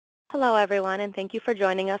Hello, everyone, and thank you for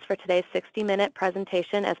joining us for today's 60-minute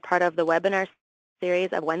presentation as part of the webinar series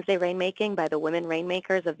of Wednesday Rainmaking by the Women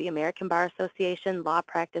Rainmakers of the American Bar Association Law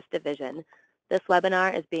Practice Division. This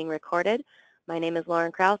webinar is being recorded. My name is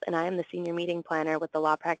Lauren Kraus, and I am the Senior Meeting Planner with the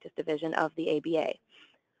Law Practice Division of the ABA.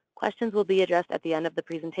 Questions will be addressed at the end of the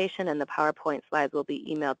presentation, and the PowerPoint slides will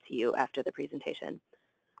be emailed to you after the presentation.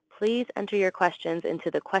 Please enter your questions into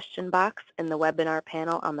the question box in the webinar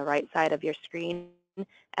panel on the right side of your screen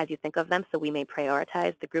as you think of them, so we may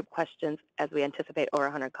prioritize the group questions as we anticipate over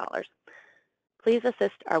 100 callers. Please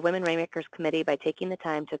assist our Women Rainmakers Committee by taking the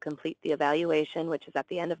time to complete the evaluation, which is at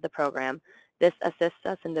the end of the program. This assists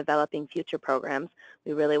us in developing future programs.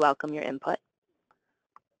 We really welcome your input.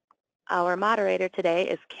 Our moderator today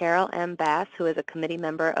is Carol M. Bass, who is a committee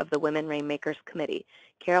member of the Women Rainmakers Committee.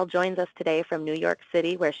 Carol joins us today from New York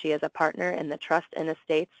City, where she is a partner in the Trust and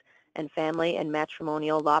Estates and Family and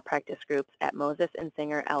Matrimonial Law Practice Groups at Moses and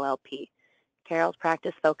Singer, LLP. Carol's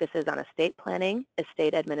practice focuses on estate planning,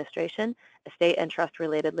 estate administration, estate and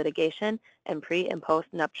trust-related litigation, and pre- and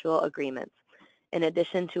post-nuptial agreements. In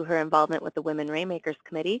addition to her involvement with the Women Rainmakers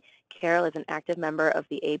Committee, Carol is an active member of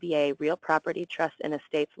the ABA Real Property Trust and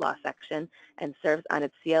Estates Law Section and serves on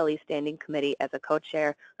its CLE Standing Committee as a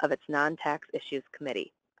co-chair of its Non-Tax Issues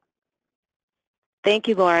Committee. Thank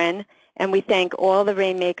you, Lauren, and we thank all the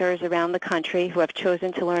rainmakers around the country who have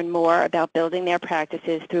chosen to learn more about building their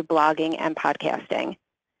practices through blogging and podcasting.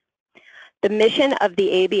 The mission of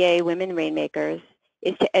the ABA Women Rainmakers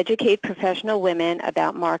is to educate professional women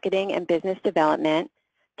about marketing and business development,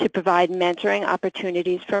 to provide mentoring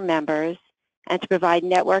opportunities for members, and to provide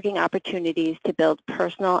networking opportunities to build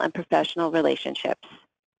personal and professional relationships.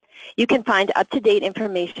 You can find up-to-date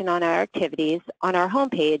information on our activities on our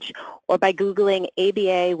homepage or by Googling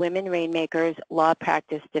ABA Women Rainmakers Law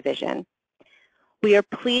Practice Division. We are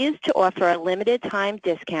pleased to offer a limited time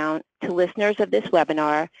discount to listeners of this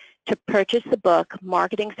webinar to purchase the book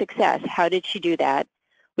Marketing Success, How Did She Do That?,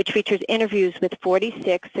 which features interviews with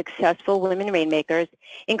 46 successful women rainmakers,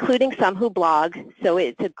 including some who blog, so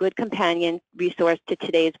it's a good companion resource to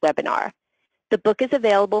today's webinar. The book is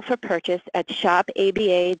available for purchase at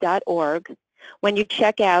shopaba.org. When you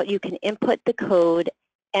check out, you can input the code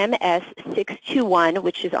MS621,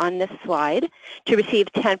 which is on this slide, to receive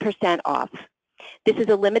 10% off. This is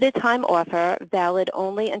a limited time offer, valid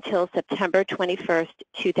only until September 21st,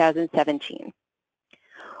 2017.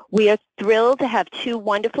 We are thrilled to have two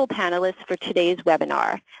wonderful panelists for today's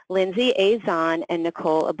webinar, Lindsay A. Zahn and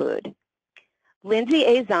Nicole Aboud. Lindsay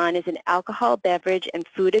A. Zahn is an alcohol, beverage, and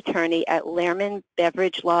food attorney at Lehrman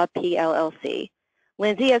Beverage Law, PLLC.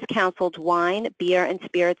 Lindsay has counseled wine, beer, and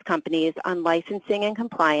spirits companies on licensing and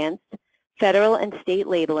compliance, federal and state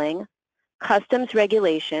labeling, customs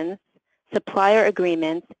regulations, supplier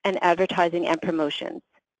agreements, and advertising and promotions.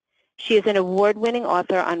 She is an award-winning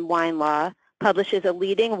author on wine law, publishes a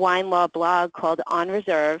leading wine law blog called On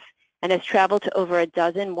Reserve, and has traveled to over a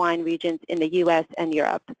dozen wine regions in the U.S. and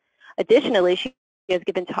Europe. Additionally, she has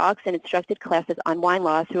given talks and instructed classes on wine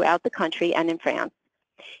law throughout the country and in France.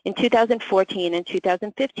 In 2014 and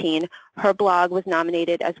 2015, her blog was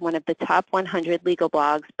nominated as one of the top 100 legal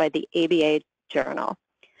blogs by the ABA Journal.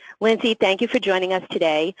 Lindsay, thank you for joining us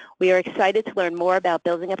today. We are excited to learn more about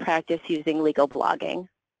building a practice using legal blogging.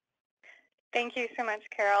 Thank you so much,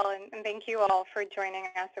 Carol, and thank you all for joining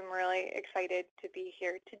us. I'm really excited to be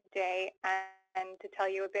here today and to tell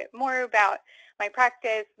you a bit more about my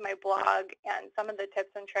practice, my blog, and some of the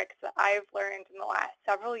tips and tricks that I've learned in the last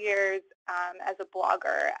several years as a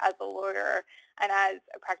blogger, as a lawyer, and as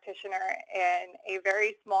a practitioner in a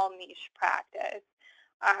very small niche practice.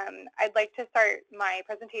 I'd like to start my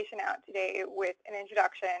presentation out today with an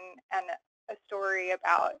introduction and a story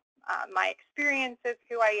about my experiences,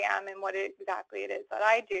 who I am, and what exactly it is that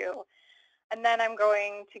I do. And then I'm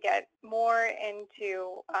going to get more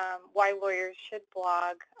into why lawyers should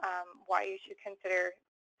blog, why you should consider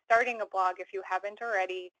starting a blog if you haven't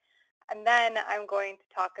already. And then I'm going to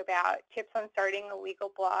talk about tips on starting a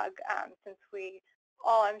legal blog, since we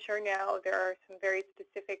all, I'm sure, know there are some very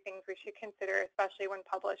specific things we should consider, especially when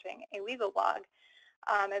publishing a legal blog,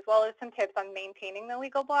 as well as some tips on maintaining the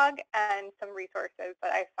legal blog and some resources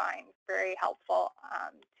that I find very helpful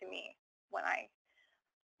to me when I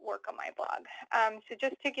work on my blog. So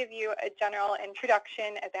just to give you a general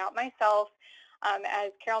introduction about myself,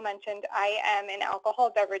 as Carol mentioned, I am an alcohol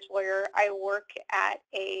beverage lawyer. I work at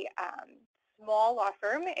a small law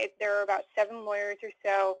firm. There are about 7 lawyers or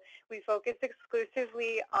so. We focus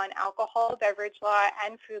exclusively on alcohol, beverage law,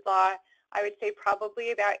 and food law. I would say probably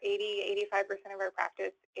about 80–85% of our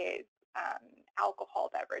practice is alcohol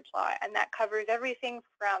beverage law, and that covers everything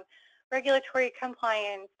from regulatory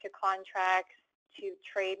compliance to contracts to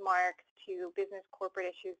trademarks to business corporate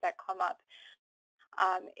issues that come up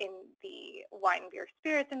in the wine, beer,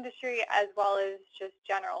 spirits industry, as well as just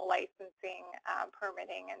general licensing,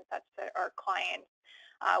 permitting, and such that our clients,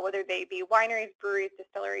 whether they be wineries, breweries,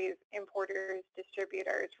 distilleries, importers,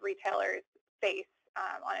 distributors, retailers, face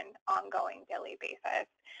on an ongoing daily basis.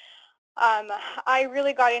 I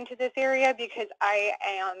really got into this area because I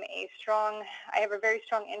have a very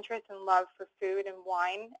strong interest and love for food and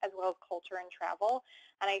wine, as well as culture and travel.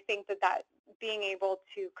 And I think that being able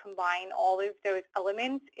to combine all of those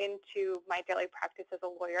elements into my daily practice as a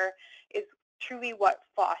lawyer is truly what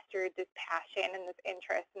fostered this passion and this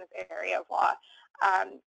interest in this area of law.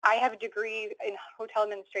 I have a degree in hotel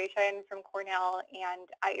administration from Cornell, and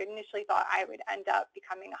I initially thought I would end up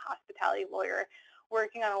becoming a hospitality lawyer,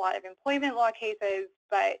 working on a lot of employment law cases,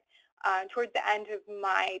 but towards the end of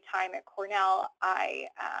my time at Cornell, I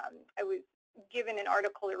was given an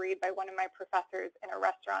article to read by one of my professors in a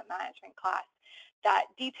restaurant management class that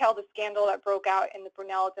detailed a scandal that broke out in the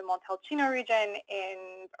Brunello di Montalcino region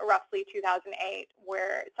in roughly 2008,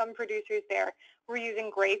 where some producers there were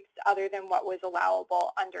using grapes other than what was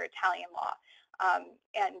allowable under Italian law,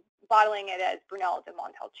 and bottling it as Brunello di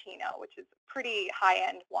Montalcino, which is pretty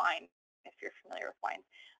high-end wine, if you're familiar with wine.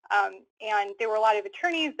 And there were a lot of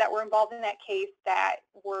attorneys that were involved in that case that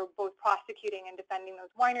were both prosecuting and defending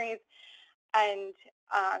those wineries, and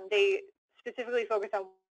they specifically focused on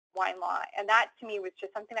wine law. And that, to me, was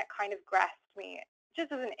just something that kind of grasped me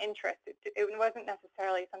just as an interest. It wasn't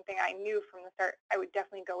necessarily something I knew from the start I would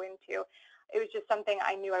definitely go into. It was just something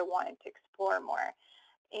I knew I wanted to explore more.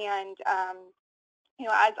 And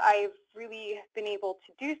as I've really been able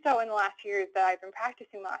to do so in the last years that I've been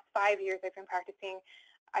practicing, the last 5 years I've been practicing,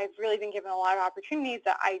 I've really been given a lot of opportunities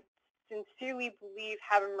that I sincerely believe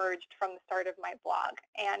have emerged from the start of my blog.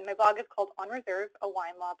 And my blog is called On Reserve, a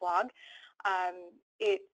wine law blog.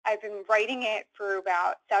 I've been writing it for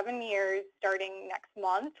about 7 years, starting next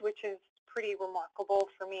month, which is pretty remarkable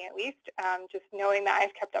for me, at least, just knowing that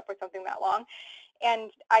I've kept up with something that long.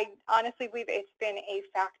 And I honestly believe it's been a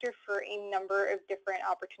factor for a number of different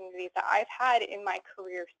opportunities that I've had in my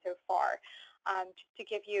career so far. Just to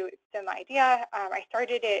give you some idea, I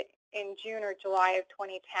started it in June or July of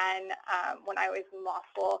 2010 when I was in law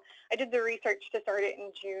school. I did the research to start it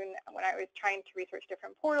in June when I was trying to research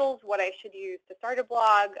different portals, what I should use to start a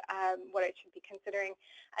blog, what I should be considering,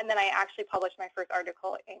 and then I actually published my first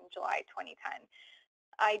article in July 2010.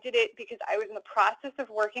 I did it because I was in the process of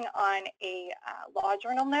working on a law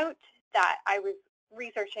journal note that I was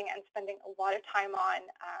researching and spending a lot of time on.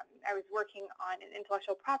 I was working on an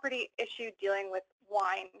intellectual property issue dealing with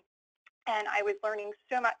wine, and I was learning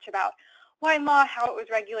so much about wine law, how it was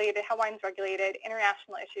regulated, how wine's regulated,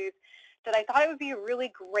 international issues, that I thought it would be a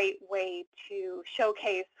really great way to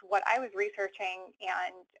showcase what I was researching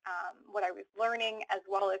and what I was learning, as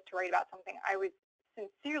well as to write about something I was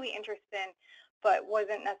sincerely interested in but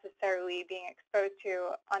wasn't necessarily being exposed to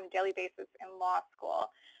on a daily basis in law school.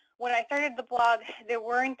 When I started the blog, there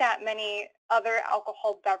weren't that many other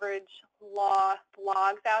alcohol beverage law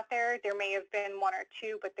blogs out there. There may have been one or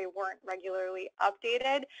two, but they weren't regularly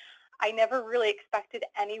updated. I never really expected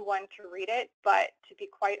anyone to read it, but to be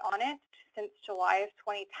quite honest, since July of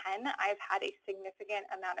 2010, I've had a significant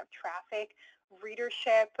amount of traffic,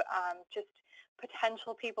 readership, just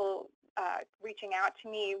potential people reaching out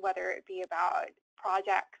to me, whether it be about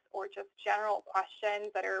projects or just general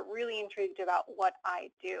questions that are really intrigued about what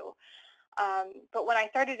I do. But when I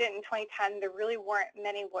started it in 2010, there really weren't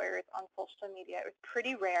many lawyers on social media. It was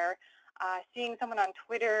pretty rare. Seeing someone on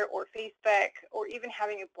Twitter or Facebook or even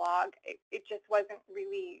having a blog, it just wasn't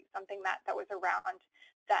really something that was around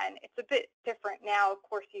then. It's a bit different now. Of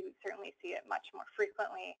course, you certainly see it much more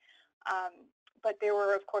frequently. But there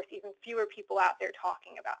were, of course, even fewer people out there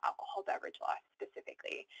talking about alcohol beverage law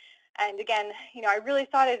specifically. And again, I really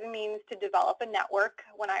saw it as a means to develop a network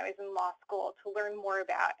when I was in law school to learn more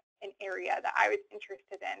about an area that I was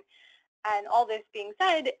interested in. And all this being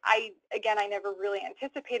said, I never really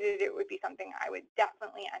anticipated it would be something I would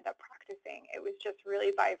definitely end up practicing. It was just really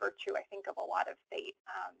by virtue, I think, of a lot of fate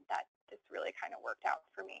that this really kind of worked out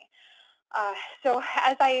for me. So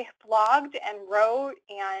as I blogged and wrote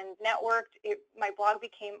and networked, my blog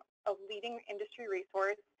became a leading industry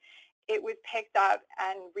resource. It was picked up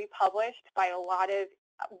and republished by a lot of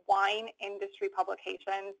wine industry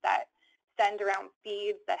publications that send around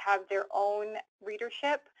feeds that have their own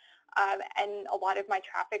readership. And a lot of my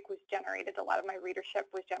traffic was generated, a lot of my readership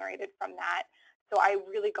was generated from that. So I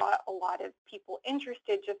really got a lot of people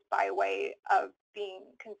interested just by way of being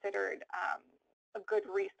considered a good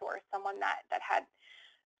resource, someone that had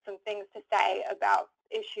some things to say about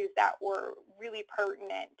issues that were really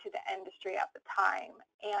pertinent to the industry at the time.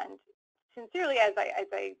 And sincerely, as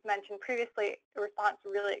I mentioned previously, the response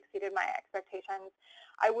really exceeded my expectations.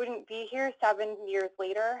 I wouldn't be here 7 years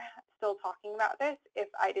later still talking about this if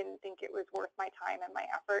I didn't think it was worth my time and my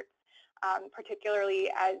efforts,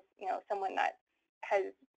 particularly as someone that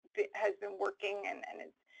has been working and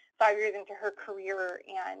is 5 years into her career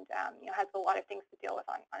and has a lot of things to deal with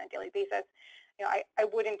on a daily basis. I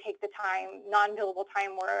wouldn't take the time, non-billable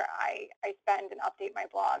time, where I spend and update my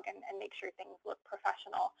blog and make sure things look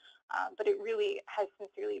professional. But it really has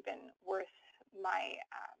sincerely been worth my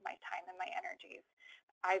time and my energies.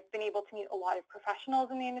 I've been able to meet a lot of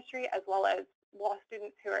professionals in the industry, as well as law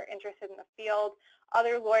students who are interested in the field,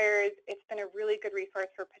 other lawyers. It's been a really good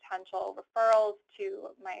resource for potential referrals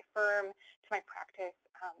to my firm, to my practice,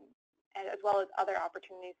 and as well as other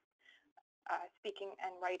opportunities, speaking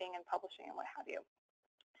and writing and publishing and what have you.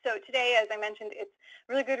 So today, as I mentioned, it's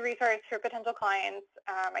a really good resource for potential clients.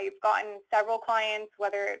 I've gotten several clients,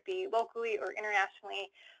 whether it be locally or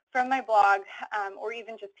internationally, from my blog, or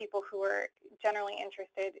even just people who are generally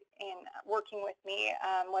interested in working with me,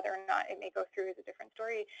 whether or not it may go through is a different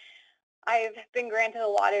story. I've been granted a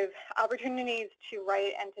lot of opportunities to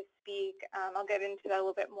write and to speak. I'll get into that a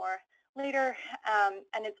little bit more later.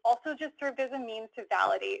 And it's also just served as a means to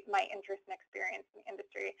validate my interest and experience in the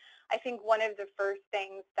industry. I think one of the first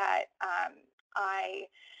things that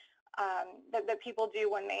that people do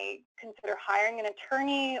when they consider hiring an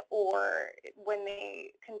attorney, or when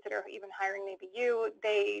they consider even hiring maybe you,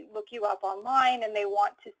 they look you up online and they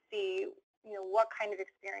want to see what kind of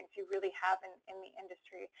experience you really have in the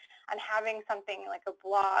industry. And having something like a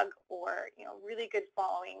blog or really good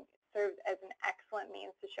following serves as an excellent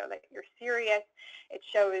means to show that you're serious. It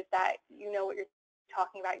shows that you know what you're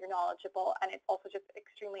talking about, you're knowledgeable, and it's also just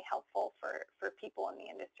extremely helpful for people in the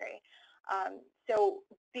industry. So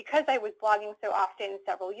because I was blogging so often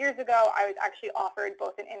several years ago, I was actually offered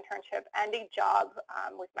both an internship and a job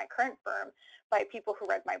with my current firm by people who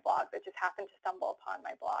read my blog that just happened to stumble upon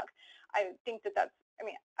my blog. I think that that's,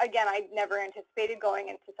 again, I never anticipated going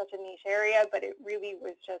into such a niche area, but it really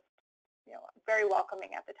was just, very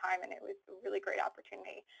welcoming at the time, and it was a really great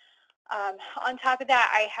opportunity. On top of that,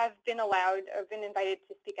 I've been invited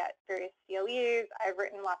to speak at various CLEs. I've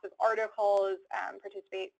written lots of articles,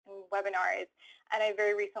 participate in webinars, and I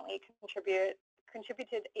very recently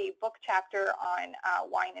contributed a book chapter on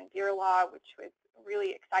wine and beer law, which was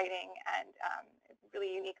really exciting and a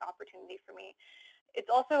really unique opportunity for me. It's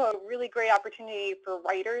also a really great opportunity for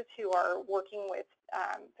writers who are working with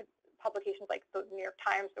publications like the New York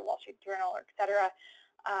Times, the Wall Street Journal, et cetera,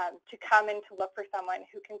 to come and to look for someone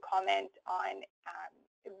who can comment on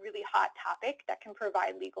a really hot topic that can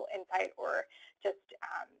provide legal insight or just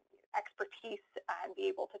expertise and be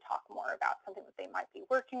able to talk more about something that they might be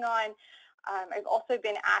working on. I've also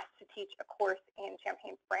been asked to teach a course in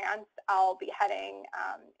Champaign, France. I'll be heading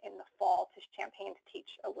in the fall to Champaign to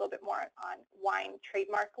teach a little bit more on wine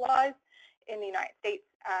trademark laws in the United States.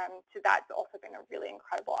 So that's also been a really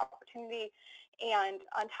incredible opportunity. And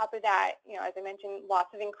on top of that, as I mentioned, lots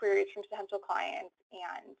of inquiries from potential clients,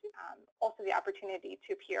 and also the opportunity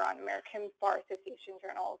to appear on American Bar Association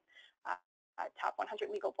journals, top 100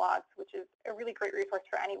 legal blogs, which is a really great resource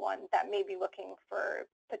for anyone that may be looking for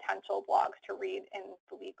potential blogs to read in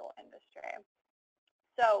the legal industry.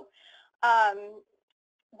 So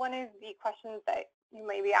one of the questions that you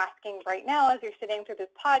may be asking right now as you're sitting through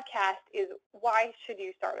this podcast is, why should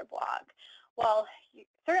you start a blog? Well,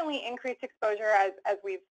 certainly increased exposure, as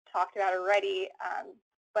we've talked about already,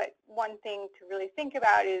 but one thing to really think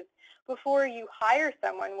about is, before you hire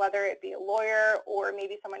someone, whether it be a lawyer or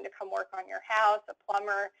maybe someone to come work on your house, a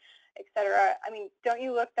plumber, etc., don't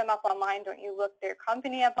you look them up online? Don't you look their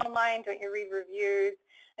company up online? Don't you read reviews?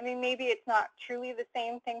 Maybe it's not truly the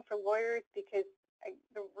same thing for lawyers, because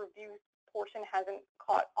the review portion hasn't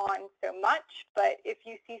caught on so much, but if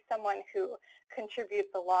you see someone who contributes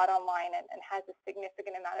a lot online and has a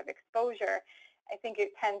significant amount of exposure, I think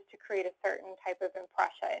it tends to create a certain type of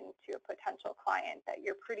impression to a potential client that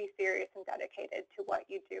you're pretty serious and dedicated to what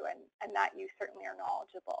you do, and that you certainly are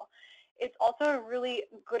knowledgeable. It's also a really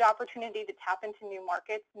good opportunity to tap into new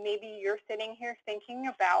markets. Maybe you're sitting here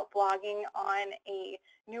thinking about blogging on a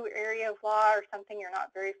new area of law or something you're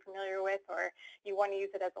not very familiar with, or you want to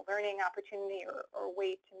use it as a learning opportunity or a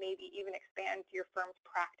way to maybe even expand your firm's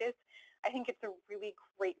practice. I think it's a really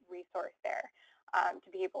great resource there to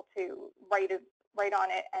be able to write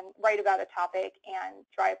on it and write about a topic and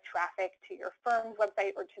drive traffic to your firm's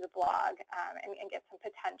website or to the blog, and get some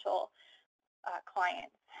potential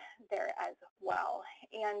clients there as well.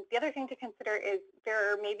 And the other thing to consider is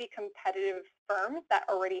there may be competitive firms that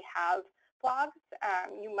already have blogs.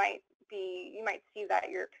 You might see that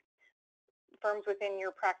your firms within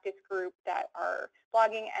your practice group that are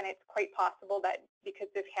blogging, and it's quite possible that because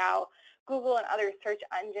of how Google and other search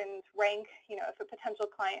engines rank, if a potential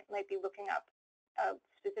client might be looking up a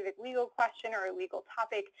specific legal question or a legal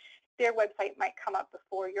topic, their website might come up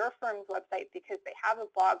before your firm's website because they have a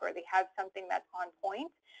blog or they have something that's on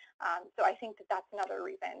point. So I think that that's another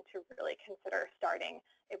reason to really consider starting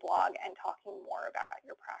a blog and talking more about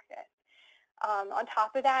your practice. On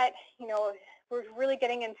top of that, we're really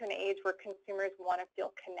getting into an age where consumers want to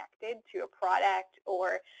feel connected to a product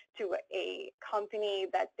or to a company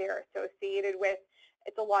that they're associated with.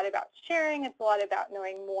 It's a lot about sharing. It's a lot about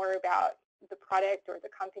knowing more about the product or the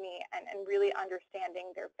company and really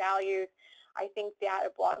understanding their values. I think that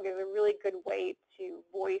a blog is a really good way to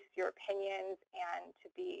voice your opinions and to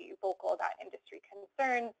be vocal about industry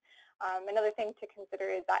concerns. Another thing to consider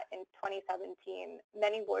is that in 2017,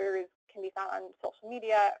 many lawyers can be found on social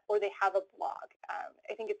media or they have a blog.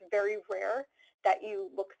 I think it's very rare that you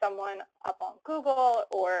look someone up on Google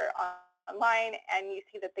or online and you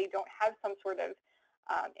see that they don't have some sort of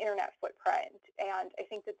internet footprint. And I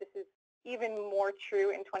think that this is even more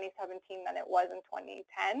true in 2017 than it was in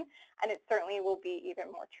 2010, and it certainly will be even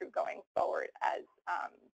more true going forward as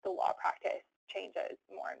the law practice changes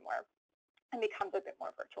more and more and becomes a bit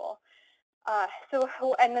more virtual.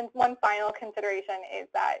 And then one final consideration is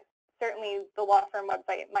that certainly the law firm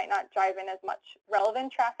website might not drive in as much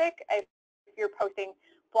relevant traffic if you're posting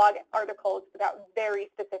blog articles about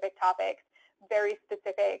very specific topics, very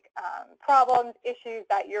specific problems, issues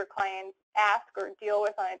that your clients ask or deal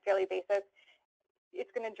with on a daily basis.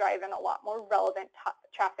 It's going to drive in a lot more relevant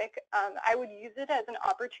traffic. I would use it as an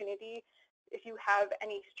opportunity. If you have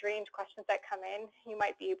any strange questions that come in, you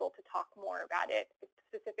might be able to talk more about it,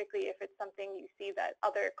 specifically if it's something you see that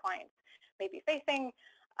other clients may be facing.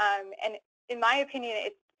 And in my opinion,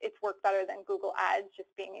 it's worked better than Google Ads,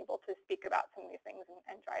 just being able to speak about some of these things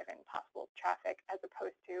and drive in possible traffic as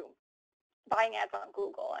opposed to buying ads on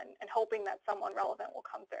Google and hoping that someone relevant will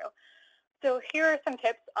come through. So here are some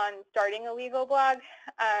tips on starting a legal blog.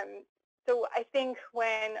 So I think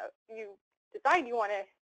when you decide you want to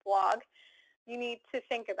blog, you need to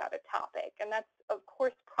think about a topic. And that's, of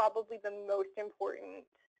course, probably the most important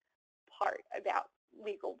part about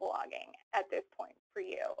legal blogging at this point for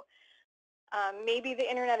you. Maybe the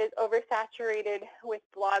internet is oversaturated with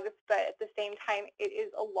blogs, but at the same time, it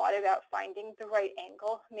is a lot about finding the right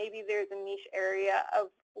angle. Maybe there's a niche area of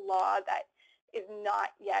law that is not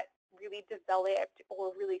yet really developed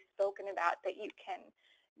or really spoken about that you can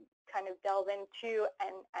kind of delve into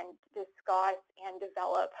and discuss and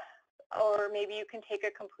develop. Or maybe you can take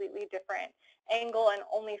a completely different angle and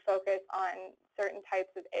only focus on certain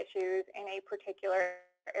types of issues in a particular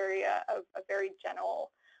area of a very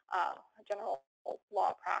general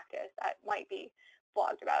law practice that might be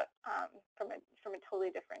blogged about from a totally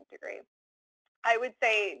different degree. I would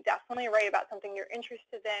say definitely write about something you're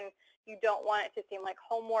interested in. You don't want it to seem like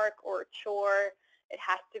homework or a chore. It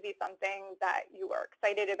has to be something that you are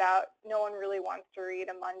excited about. No one really wants to read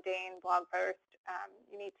a mundane blog post.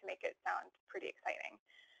 You need to make it sound pretty exciting.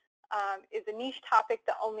 Is a niche topic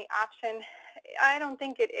the only option? I don't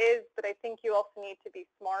think it is, but I think you also need to be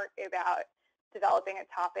smart about developing a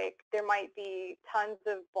topic. There might be tons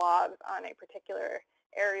of blogs on a particular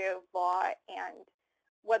area of law, and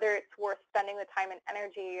whether it's worth spending the time and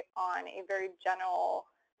energy on a very general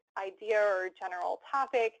idea or general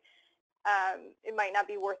topic, it might not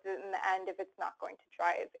be worth it in the end if it's not going to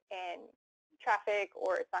drive in traffic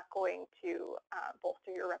or it's not going to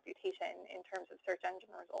bolster your reputation in terms of search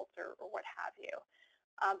engine results or what have you.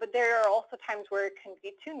 But there are also times where it can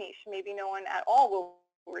be too niche. Maybe no one at all will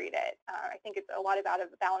read it. I think it's a lot about a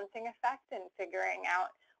balancing effect and figuring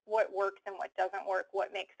out what works and what doesn't work,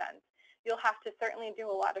 what makes sense. You'll have to certainly do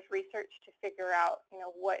a lot of research to figure out,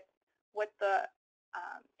 what the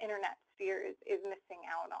internet sphere is missing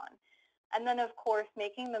out on. And then, of course,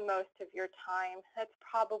 making the most of your time. That's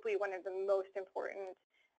probably one of the most important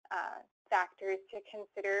factors to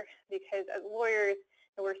consider, because as lawyers,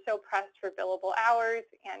 we're so pressed for billable hours,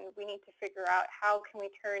 and we need to figure out how can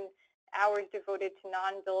we turn hours devoted to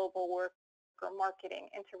non-billable work or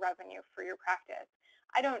marketing into revenue for your practice.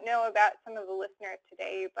 I don't know about some of the listeners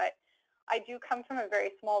today, but I do come from a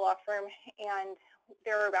very small law firm, and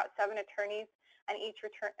there are about 7 attorneys, and each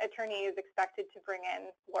attorney is expected to bring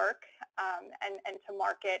in work and to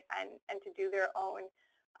market and to do their own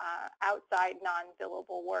outside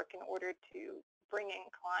non-billable work in order to bring in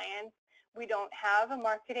clients. We don't have a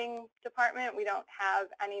marketing department. We don't have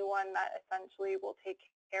anyone that essentially will take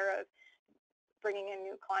care of bringing in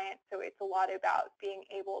new clients. So it's a lot about being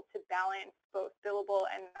able to balance both billable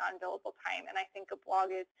and non-billable time. And I think a blog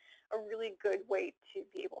is a really good way to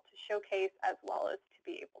be able to showcase as well as to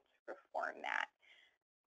be able to perform that.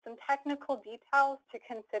 Some technical details to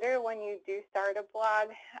consider when you do start a blog.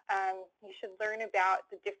 You should learn about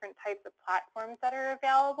the different types of platforms that are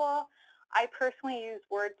available. I personally use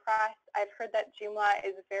WordPress. I've heard that Joomla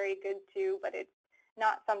is very good too, but it's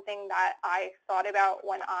not something that I thought about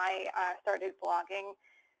when I started blogging.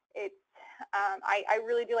 I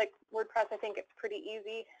really do like WordPress. I think it's pretty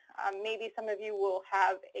easy. Maybe some of you will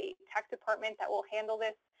have a tech department that will handle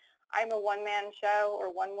this. I'm a one-man show or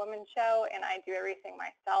one-woman show, and I do everything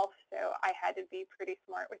myself, so I had to be pretty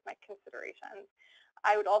smart with my considerations.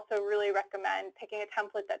 I would also really recommend picking a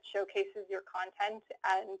template that showcases your content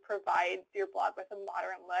and provides your blog with a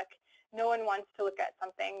modern look. No one wants to look at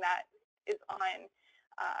something that is on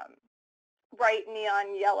bright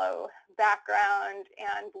neon yellow background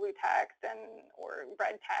and blue text or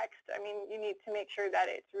red text. I mean, you need to make sure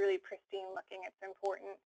that it's really pristine looking. It's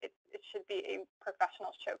important. It should be a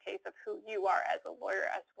professional showcase of who you are as a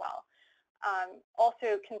lawyer as well.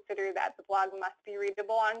 Also consider that the blog must be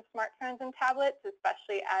readable on smartphones and tablets,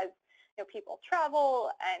 especially as people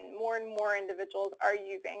travel and more individuals are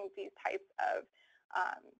using these types of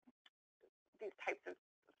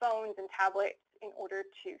phones and tablets in order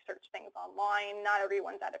to search things online. Not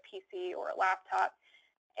everyone's at a PC or a laptop.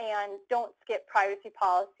 And don't skip privacy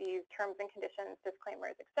policies, terms and conditions,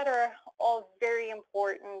 disclaimers, etc. All very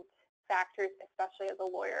important factors, especially as a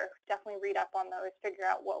lawyer. Definitely read up on those, figure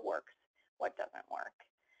out what works, what doesn't work.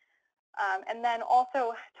 And then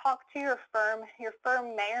also talk to your firm. Your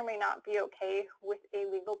firm may or may not be okay with a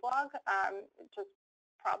legal blog. It just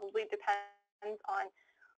probably depends on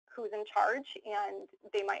who's in charge, and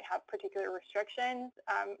they might have particular restrictions.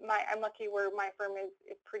 I'm lucky where my firm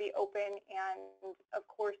is pretty open, and of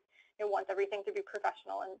course it wants everything to be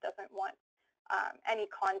professional and doesn't want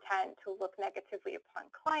any content to look negatively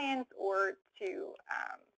upon clients or to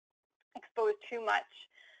expose too much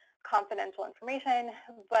confidential information,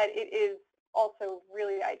 but it is also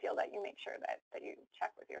really ideal that you make sure that you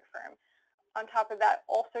check with your firm. On top of that,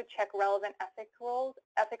 also check relevant ethics rules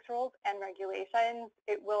and regulations.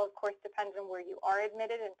 It will, of course, depend on where you are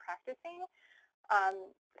admitted and practicing.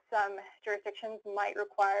 Some jurisdictions might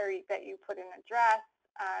require that you put an address,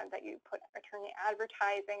 that you put attorney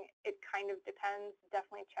advertising. It kind of depends.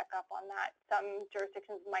 Definitely check up on that. Some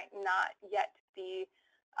jurisdictions might not yet be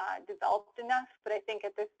developed enough, but I think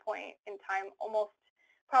at this point in time, almost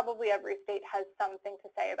probably every state has something to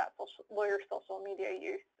say about lawyer social media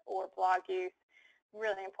use or blog use.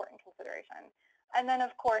 Really important consideration. And then,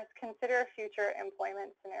 of course, consider future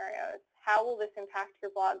employment scenarios. How will this impact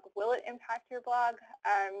your blog? Will it impact your blog?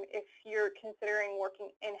 If you're considering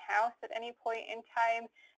working in-house at any point in time,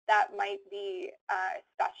 that might be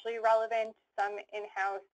especially relevant. Some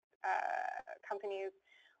in-house companies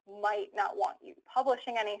might not want you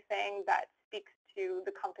publishing anything that speaks to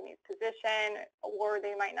the company's position, or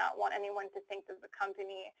they might not want anyone to think that the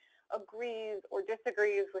company agrees or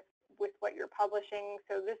disagrees with what you're publishing.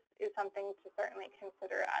 So this is something to certainly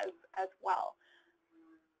consider as well.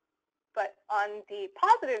 But on the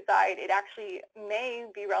positive side, it actually may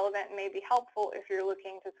be relevant, may be helpful if you're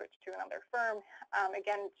looking to switch to another firm.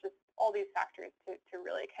 Again, just all these factors to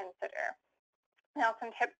really consider. Now,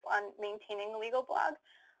 some tips on maintaining a legal blog.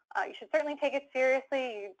 You should certainly take it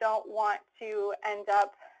seriously. You don't want to end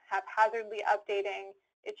up haphazardly updating.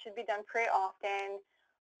 It should be done pretty often.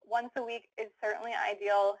 Once a week is certainly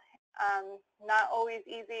ideal. Not always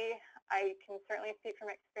easy. I can certainly speak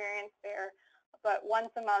from experience there, but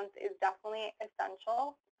once a month is definitely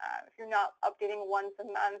essential. If you're not updating once a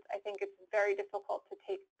month, I think it's very difficult to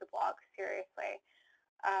take the blog seriously.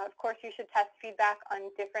 Of course, you should test feedback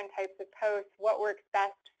on different types of posts. What works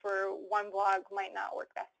best for one blog might not work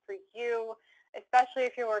best for you, especially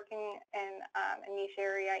if you're working in a niche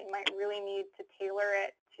area. You might really need to tailor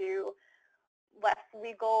it to less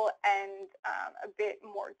legal and a bit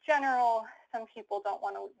more general. Some people don't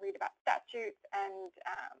want to read about statutes and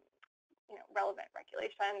relevant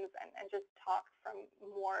regulations and just talk from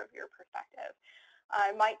more of your perspective.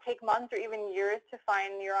 It might take months or even years to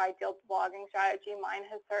find your ideal blogging strategy. Mine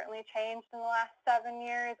has certainly changed in the last 7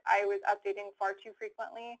 years. I was updating far too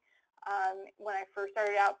frequently when I first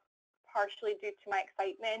started out, partially due to my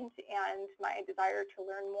excitement and my desire to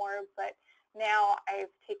learn more. But now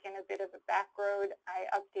I've taken a bit of a back road. I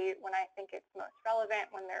update when I think it's most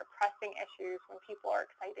relevant, when there are pressing issues, when people are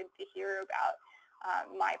excited to hear about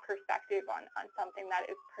my perspective on something that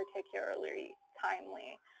is particularly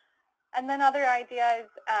timely. And then other ideas,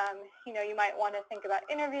 you might want to think about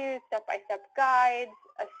interviews, step-by-step guides,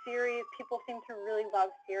 a series. People seem to really love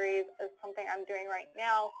series as something I'm doing right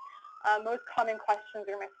now. Most common questions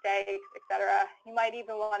or mistakes, etc. You might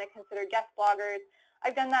even want to consider guest bloggers.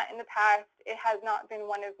 I've done that in the past. It has not been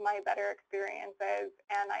one of my better experiences,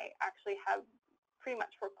 and I actually have pretty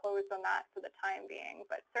much foreclosed on that for the time being,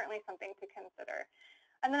 but certainly something to consider.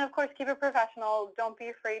 And then, of course, keep it professional. Don't be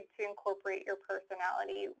afraid to incorporate your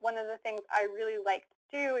personality. One of the things I really like to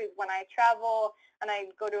do is when I travel and I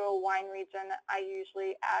go to a wine region, I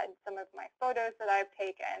usually add some of my photos that I've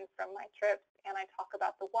taken from my trips, and I talk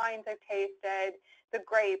about the wines I've tasted, the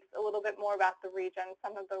grapes, a little bit more about the region,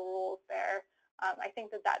 some of the rules there. I think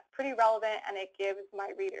that that's pretty relevant, and it gives my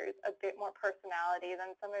readers a bit more personality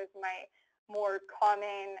than some of my more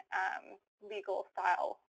common legal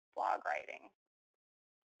style blog writing.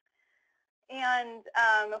 And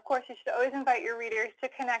of course, you should always invite your readers to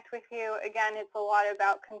connect with you. Again, it's a lot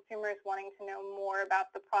about consumers wanting to know more about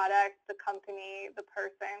the product, the company, the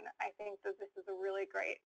person. I think that this is a really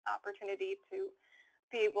great opportunity to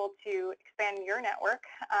be able to expand your network.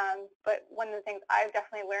 But one of the things I've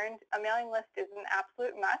definitely learned, a mailing list is an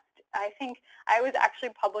absolute must. I think I was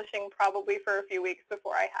actually publishing probably for a few weeks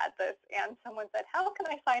before I had this, and someone said, how can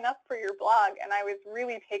I sign up for your blog? And I was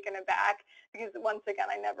really taken aback because, once again,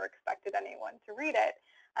 I never expected anyone to read it.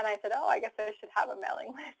 And I said, oh, I guess I should have a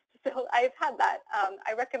mailing list. So I've had that.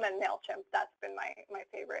 I recommend MailChimp. That's been my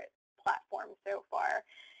favorite platform so far.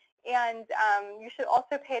 And you should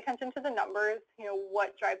also pay attention to the numbers,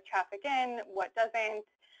 what drives traffic in, what doesn't.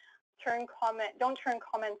 Don't turn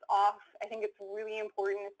comments off. I think it's really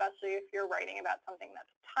important, especially if you're writing about something that's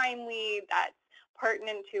timely, that's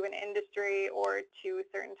pertinent to an industry or to a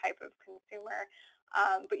certain type of consumer.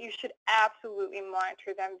 But you should absolutely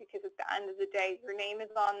monitor them, because at the end of the day, your name is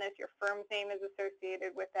on this, your firm's name is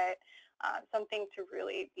associated with it, something to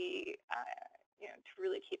really be to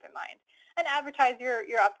really keep in mind. And advertise your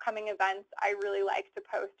upcoming events. I really like to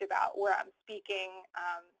post about where I'm speaking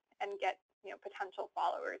and get potential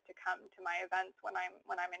followers to come to my events when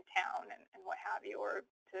I'm in town and what have you, or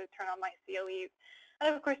to turn on my CLEs. And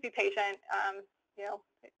of course, be patient.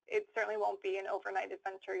 It certainly won't be an overnight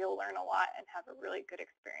adventure. You'll learn a lot and have a really good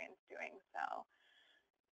experience doing so.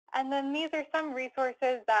 And then these are some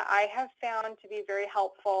resources that I have found to be very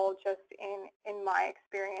helpful just in my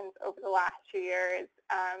experience over the last 2 years.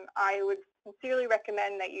 I would sincerely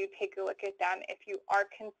recommend that you take a look at them if you are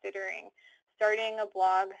considering starting a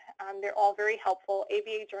blog. They're all very helpful.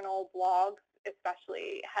 ABA Journal blogs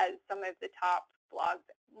especially has some of the top blogs,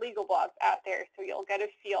 legal blogs out there, so you'll get a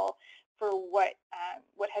feel for what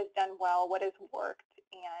has done well, what has worked,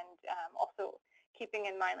 and also keeping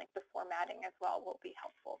in mind the formatting as well will be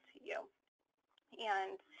helpful to you.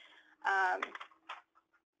 And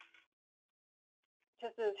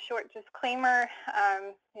just a short disclaimer,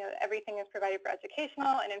 everything is provided for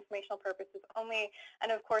educational and informational purposes only.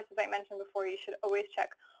 And of course, as I mentioned before, you should always check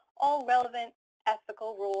all relevant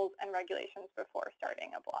ethical rules and regulations before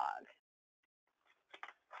starting a blog.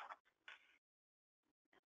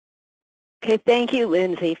 Okay, thank you,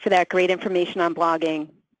 Lindsay, for that great information on blogging.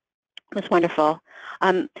 That's wonderful.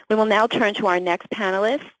 We will now turn to our next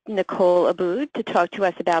panelist, Nicole Aboud, to talk to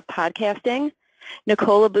us about podcasting.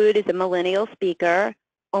 Nicole Aboud is a millennial speaker,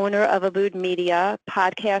 owner of Aboud Media,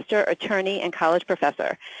 podcaster, attorney, and college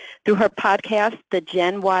professor. Through her podcast, The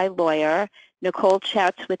Gen Y Lawyer, Nicole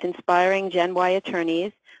chats with inspiring Gen Y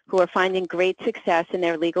attorneys who are finding great success in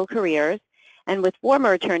their legal careers, and with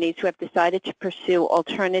former attorneys who have decided to pursue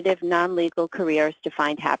alternative non-legal careers to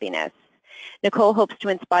find happiness. Nicole hopes to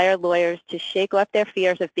inspire lawyers to shake off their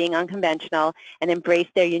fears of being unconventional and embrace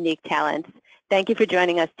their unique talents. Thank you for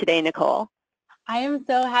joining us today, Nicole. I am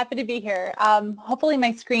so happy to be here. Hopefully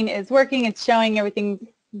my screen is working. It's showing everything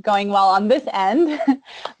going well on this end.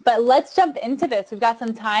 But let's jump into this. We've got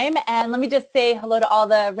some time. And let me just say hello to all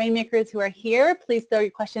the Rainmakers who are here. Please throw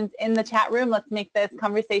your questions in the chat room. Let's make this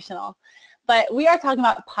conversational. But we are talking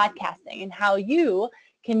about podcasting and how you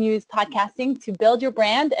can use podcasting to build your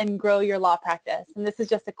brand and grow your law practice. And this is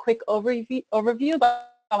just a quick overview,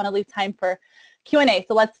 but I want to leave time for Q&A.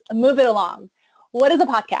 So let's move it along. What is a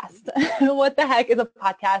podcast? What the heck is a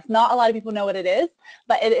podcast? Not a lot of people know what it is,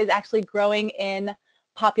 but it is actually growing in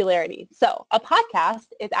popularity. So a podcast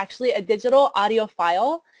is actually a digital audio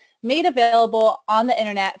file made available on the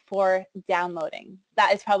internet for downloading.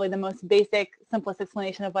 That is probably the most basic, simplest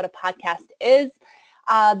explanation of what a podcast is.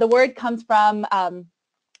 The word comes from,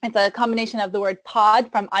 it's a combination of the word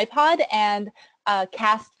pod from iPod and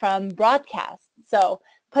cast from broadcast. So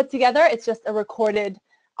put together. It's just a recorded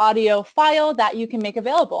audio file that you can make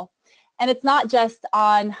available. And it's not just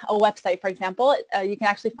on a website, for example. You can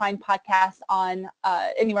actually find podcasts on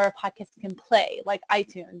anywhere podcasts can play, like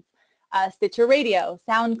iTunes, Stitcher Radio,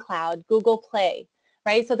 SoundCloud, Google Play,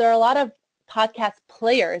 right? So there are a lot of podcast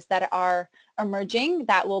players that are emerging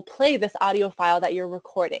that will play this audio file that you're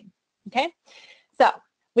recording, okay? So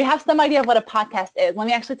we have some idea of what a podcast is. Let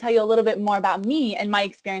me actually tell you a little bit more about me and my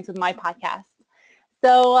experience with my podcast.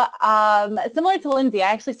 So similar to Lindsay,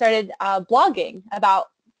 I actually started blogging about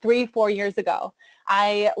 3-4 years ago.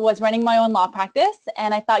 I was running my own law practice,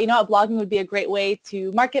 and I thought, you know what, blogging would be a great way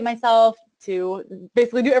to market myself, to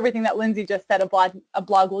basically do everything that Lindsay just said a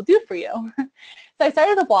blog will do for you. So I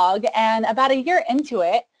started a blog, and about a year into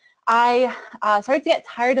it, I started to get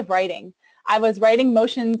tired of writing. I was writing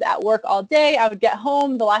motions at work all day. I would get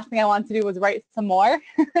home. The last thing I wanted to do was write some more.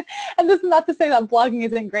 And this is not to say that blogging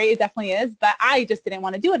isn't great. It definitely is. But I just didn't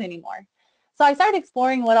want to do it anymore. So I started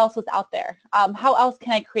exploring what else was out there. How else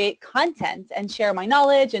can I create content and share my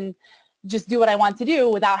knowledge and just do what I want to do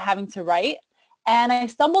without having to write? And I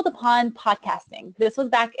stumbled upon podcasting. This was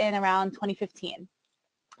back in around 2015.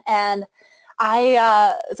 And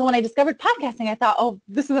so when I discovered podcasting, I thought, oh,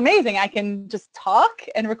 this is amazing. I can just talk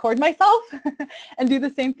and record myself and do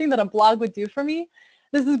the same thing that a blog would do for me.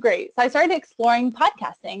 This is great. So I started exploring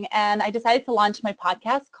podcasting, and I decided to launch my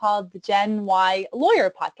podcast called the Gen Y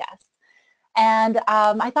Lawyer Podcast. And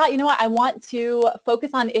I thought, you know what, I want to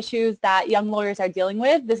focus on issues that young lawyers are dealing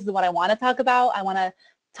with. This is what I want to talk about. I want to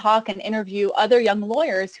talk and interview other young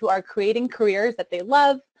lawyers who are creating careers that they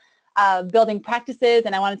love, building practices,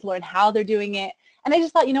 and I wanted to learn how they're doing it. And I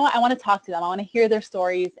just thought, you know what, I want to talk to them. I want to hear their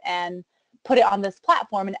stories and put it on this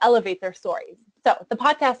platform and elevate their stories. So the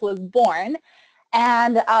podcast was born,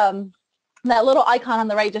 and that little icon on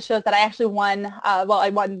the right just shows that I actually won, I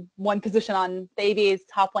won one position on the ABA's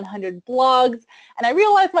top 100 blogs, and I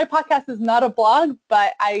realized my podcast is not a blog,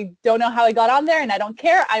 but I don't know how I got on there, and I don't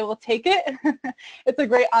care. I will take it. It's a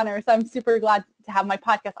great honor, so I'm super glad to have my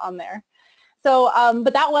podcast on there. So,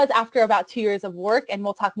 but that was after about 2 years of work, and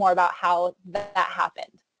we'll talk more about how that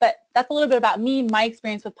happened. But that's a little bit about me, my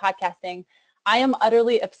experience with podcasting. I am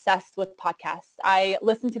utterly obsessed with podcasts. I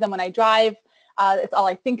listen to them when I drive. It's all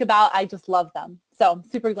I think about. I just love them. So I'm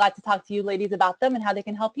super glad to talk to you ladies about them and how they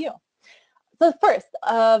can help you. So first,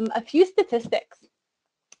 a few statistics.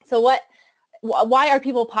 So why are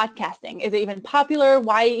people podcasting? Is it even popular?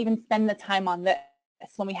 Why even spend the time on this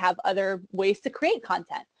when we have other ways to create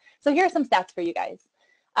content? So here are some stats for you guys.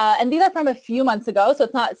 And these are from a few months ago, so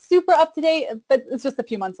it's not super up to date, but it's just a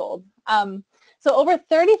few months old. So over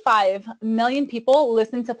 35 million people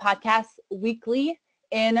listen to podcasts weekly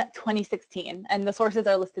in 2016, and the sources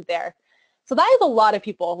are listed there. So that is a lot of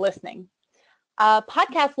people listening.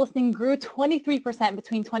 Podcast listening grew 23%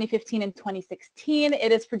 between 2015 and 2016.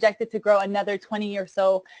 It is projected to grow another 20 or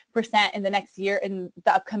so % in the next year, in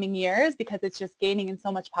the upcoming years, because it's just gaining in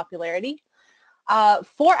so much popularity. 4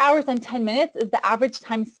 hours and 10 minutes is the average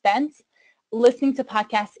time spent listening to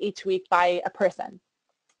podcasts each week by a person.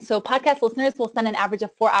 So podcast listeners will spend an average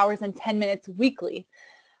of 4 hours and 10 minutes weekly,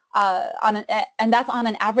 and that's on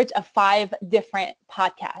an average of 5 different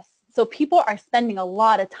podcasts. So people are spending a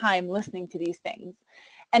lot of time listening to these things.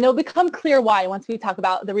 And it'll become clear why once we talk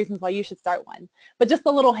about the reasons why you should start one. But just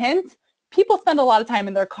a little hint, people spend a lot of time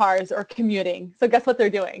in their cars or commuting. So guess what they're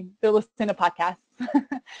doing? They're listening to podcasts.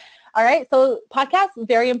 All right, so podcasts are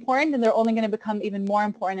very important, and they're only going to become even more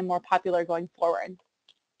important and more popular going forward.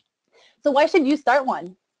 So why should you start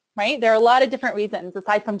one, right? There are a lot of different reasons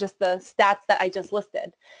aside from just the stats that I just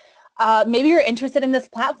listed. Maybe you're interested in this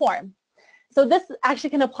platform. So this actually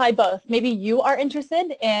can apply both. Maybe you are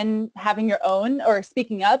interested in having your own or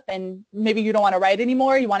speaking up, and maybe you don't want to write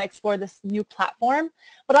anymore. You want to explore this new platform.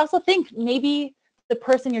 But also think maybe the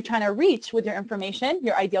person you're trying to reach with your information,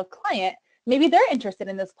 your ideal client, maybe they're interested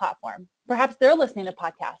in this platform. Perhaps they're listening to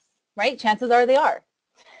podcasts, right? Chances are they are.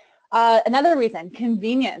 Another reason,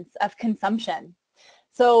 convenience of consumption.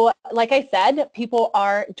 So like I said, people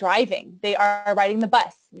are driving. They are riding the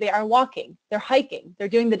bus. They are walking. They're hiking. They're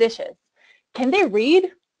doing the dishes. Can they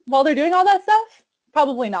read while they're doing all that stuff?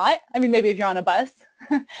 Probably not. I mean, maybe if you're on a bus.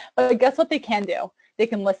 But guess what they can do? They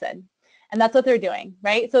can listen. And that's what they're doing,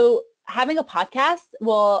 right? So having a podcast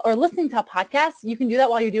or listening to a podcast, you can do that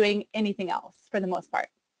while you're doing anything else for the most part.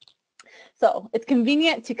 So it's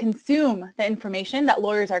convenient to consume the information that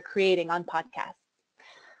lawyers are creating on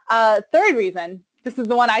podcasts. Third reason, this is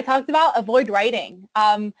the one I talked about, avoid writing.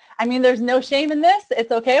 I mean, there's no shame in this.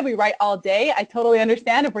 It's okay. We write all day. I totally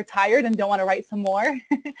understand if we're tired and don't want to write some more.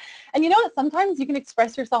 And you know what? Sometimes you can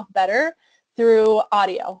express yourself better through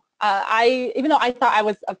audio. Even though I thought I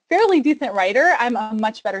was a fairly decent writer, I'm a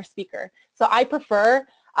much better speaker. So I prefer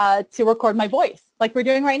to record my voice like we're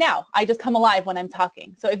doing right now. I just come alive when I'm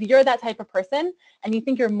talking. So if you're that type of person and you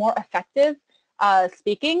think you're more effective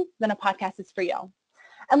speaking, then a podcast is for you.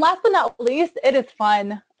 And last but not least, it is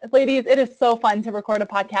fun. Ladies, it is so fun to record a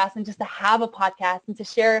podcast and just to have a podcast and to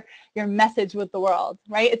share your message with the world,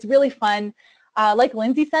 right? It's really fun. Like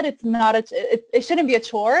Lindsay said, it shouldn't be a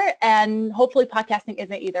chore, and hopefully podcasting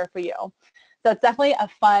isn't either for you. So it's definitely a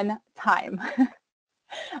fun time.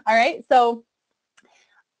 All right, so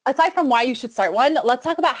aside from why you should start one, let's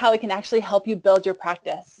talk about how it can actually help you build your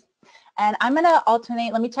practice. And I'm going to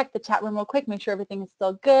alternate. Let me check the chat room real quick, make sure everything is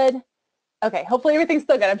still good. Okay, hopefully everything's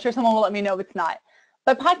still good. I'm sure someone will let me know if it's not.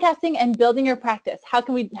 But podcasting and building your practice, how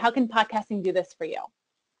can podcasting do this for you?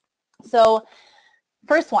 So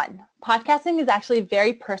first one, podcasting is actually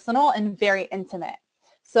very personal and very intimate.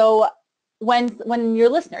 So when your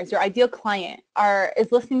listeners, your ideal client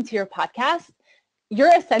is listening to your podcast,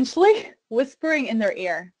 you're essentially whispering in their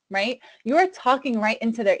ear, right? You are talking right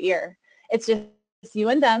into their ear. It's just you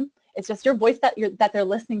and them. It's just your voice that they're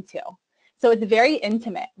listening to. So it's very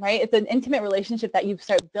intimate, right? It's an intimate relationship that you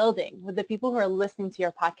start building with the people who are listening to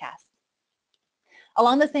your podcast.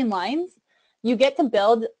 Along the same lines, you get to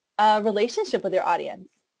build a relationship with your audience.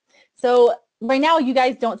 So right now, you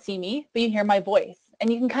guys don't see me, but you hear my voice.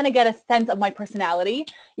 And you can kind of get a sense of my personality.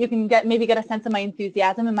 You can maybe get a sense of my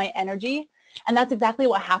enthusiasm and my energy. And that's exactly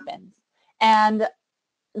what happens. And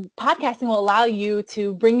podcasting will allow you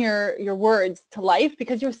to bring your words to life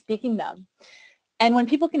because you're speaking them. And when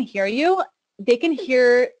people can hear you, they can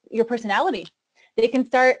hear your personality. They can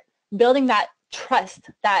start building that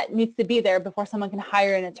trust that needs to be there before someone can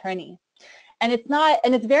hire an attorney. And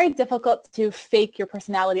it's very difficult to fake your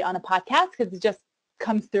personality on a podcast because it just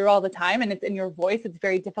comes through all the time and it's in your voice. It's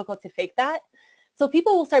very difficult to fake that. So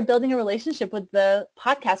people will start building a relationship with the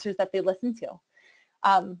podcasters that they listen to.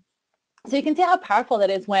 So you can see how powerful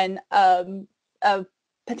that is when a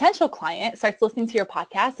potential client starts listening to your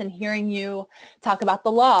podcast and hearing you talk about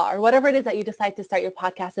the law or whatever it is that you decide to start your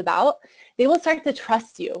podcast about. They will start to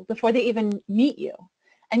trust you before they even meet you.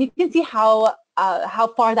 And you can see how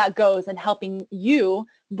far that goes in helping you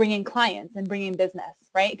bring in clients and bring in business,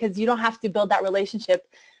 right? Because you don't have to build that relationship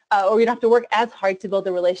or you don't have to work as hard to build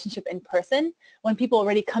a relationship in person when people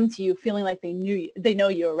already come to you feeling like they know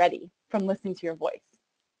you already from listening to your voice.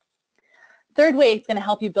 Third way it's going to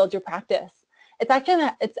help you build your practice. It's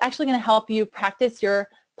actually going to help you practice your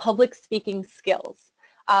public speaking skills,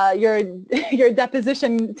 your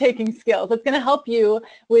deposition taking skills. It's going to help you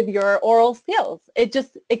with your oral skills.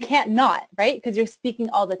 It can't not, right? Because you're speaking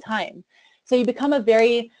all the time. So you become a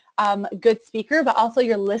very good speaker, but also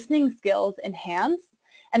your listening skills enhance.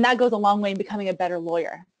 And that goes a long way in becoming a better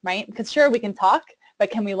lawyer, right? Because sure, we can talk, but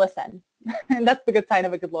can we listen? And that's the good sign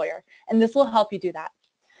of a good lawyer. And this will help you do that.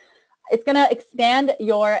 It's going to expand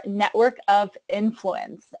your network of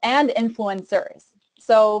influence and influencers.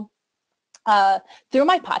 So through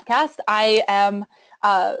my podcast, I am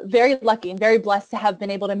very lucky and very blessed to have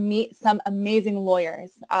been able to meet some amazing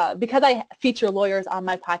lawyers. Because I feature lawyers on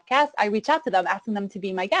my podcast, I reach out to them asking them to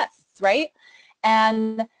be my guests, right?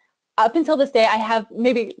 And up until this day, I have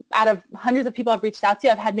maybe out of hundreds of people I've reached out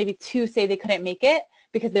to, I've had maybe 2 say they couldn't make it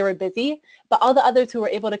because they were busy. But all the others who were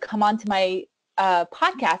able to come onto my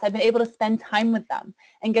podcast, I've been able to spend time with them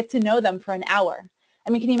and get to know them for an hour. I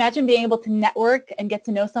mean, can you imagine being able to network and get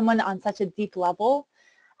to know someone on such a deep level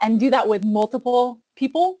and do that with multiple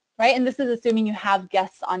people, right? And this is assuming you have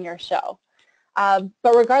guests on your show.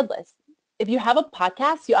 But regardless, if you have a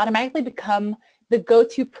podcast, you automatically become the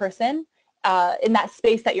go-to person in that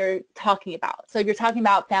space that you're talking about. So if you're talking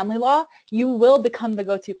about family law, you will become the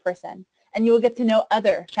go-to person. And you will get to know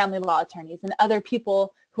other family law attorneys and other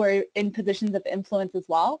people who are in positions of influence as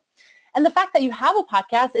well. And the fact that you have a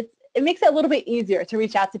podcast, it makes it a little bit easier to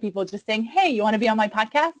reach out to people just saying, hey, you want to be on my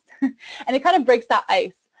podcast? And it kind of breaks that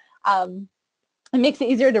ice. It makes it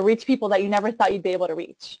easier to reach people that you never thought you'd be able to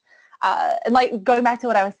reach. And like going back to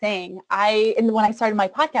what I was saying, when I started my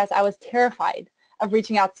podcast, I was terrified of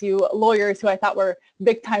reaching out to lawyers who I thought were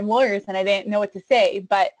big time lawyers and I didn't know what to say.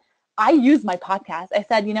 But I used my podcast. I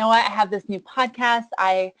said, you know what, I have this new podcast.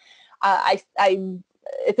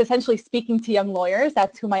 It's essentially speaking to young lawyers.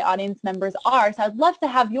 That's who my audience members are. So I'd love to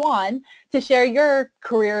have you on to share your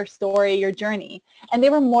career story, your journey. And they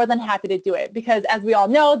were more than happy to do it because as we all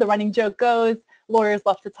know, the running joke goes, lawyers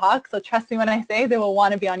love to talk. So trust me when I say they will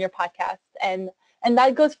want to be on your podcast. And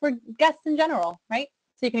that goes for guests in general, right?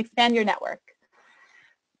 So you can expand your network.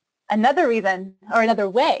 Another reason or another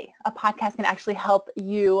way a podcast can actually help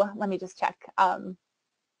you, let me just check.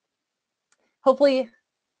 Hopefully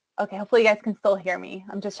you guys can still hear me.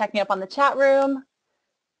 I'm just checking up on the chat room.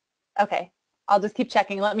 Okay, I'll just keep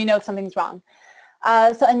checking. Let me know if something's wrong.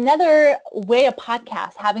 So another way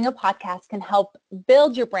having a podcast can help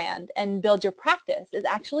build your brand and build your practice is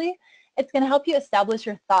actually, it's going to help you establish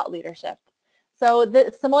your thought leadership. So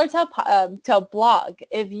similar to a blog,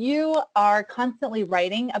 if you are constantly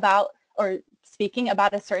writing about or speaking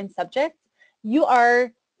about a certain subject, you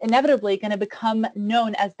are inevitably going to become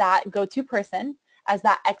known as that go-to person, as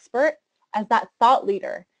that expert, as that thought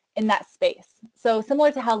leader in that space. So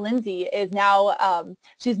similar to how Lindsay is now,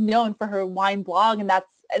 she's known for her wine blog, and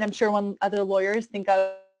I'm sure when other lawyers think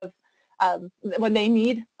of, when they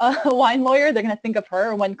need a wine lawyer, they're going to think of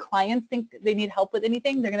her, or when clients think they need help with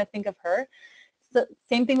anything, they're going to think of her. So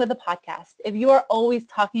same thing with a podcast. If you are always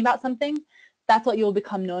talking about something, that's what you will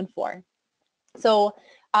become known for. So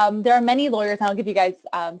there are many lawyers, and I'll give you guys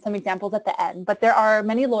some examples at the end, but there are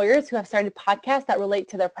many lawyers who have started podcasts that relate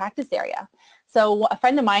to their practice area. So a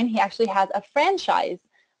friend of mine, he actually has a franchise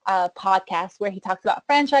podcast where he talks about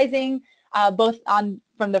franchising, both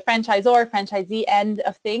from the franchisor, franchisee end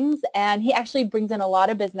of things, and he actually brings in a lot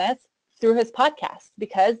of business through his podcast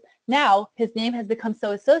because now his name has become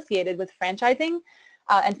so associated with franchising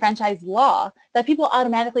and franchise law that people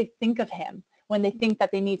automatically think of him when they think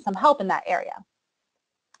that they need some help in that area.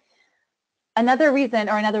 Another reason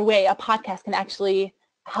or another way a podcast can actually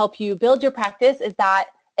help you build your practice is that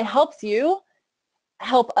it helps you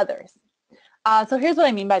help others. So here's what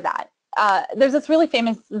I mean by that. There's this really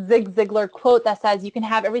famous Zig Ziglar quote that says, you can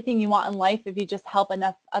have everything you want in life if you just help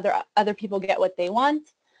enough other people get what they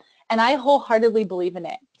want. And I wholeheartedly believe in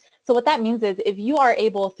it. So what that means is if you are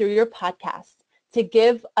able through your podcast to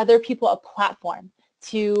give other people a platform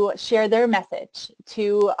to share their message,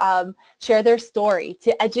 to share their story,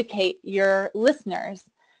 to educate your listeners,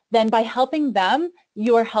 then by helping them,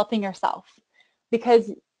 you are helping yourself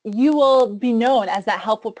because you will be known as that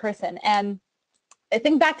helpful person. And I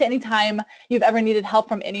think back to any time you've ever needed help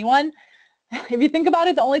from anyone. If you think about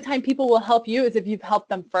it, the only time people will help you is if you've helped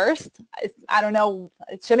them first. I don't know,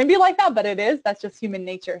 it shouldn't be like that, but it is. That's just human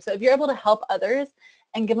nature. So if you're able to help others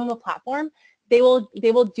and give them a platform, they will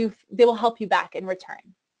help you back in return,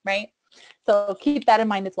 right? So keep that in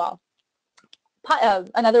mind as well.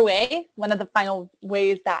 Another way, one of the final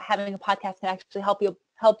ways that having a podcast can actually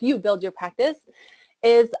help you build your practice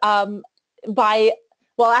is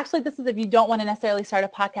well, actually, this is if you don't want to necessarily start a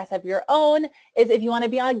podcast of your own, is if you want to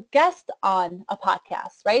be a guest on a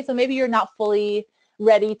podcast, right? So maybe you're not fully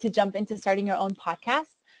ready to jump into starting your own podcast.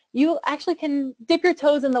 You actually can dip your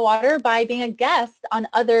toes in the water by being a guest on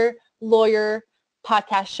other lawyer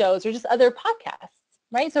podcast shows or just other podcasts,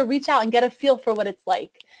 right? So reach out and get a feel for what it's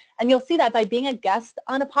like. And you'll see that by being a guest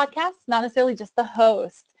on a podcast, not necessarily just the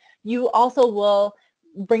host, you also will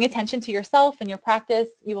bring attention to yourself and your practice.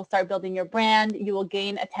 You will start building your brand. You will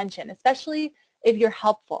gain attention, especially if you're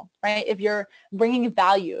helpful, right? If you're bringing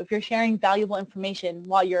value, if you're sharing valuable information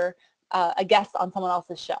while you're a guest on someone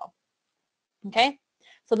else's show. Okay,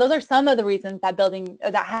 so those are some of the reasons that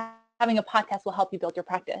having a podcast will help you build your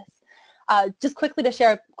practice. Just quickly to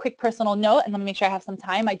share a quick personal note, and let me make sure I have some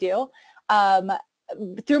time. I do.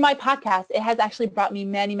 Through my podcast, it has actually brought me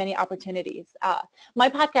many, many opportunities. My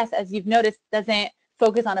podcast, as you've noticed, doesn't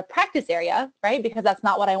focus on a practice area, right? Because that's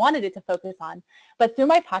not what I wanted it to focus on. But through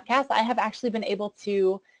my podcast, I have actually been able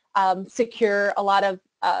to secure a lot of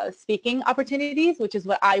speaking opportunities, which is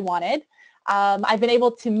what I wanted. I've been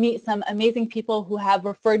able to meet some amazing people who have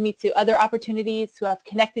referred me to other opportunities, who have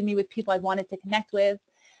connected me with people I wanted to connect with.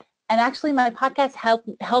 And actually, my podcast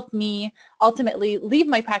helped me ultimately leave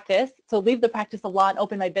my practice, so leave the practice of law and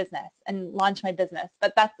open my business and launch my business.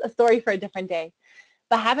 But that's a story for a different day.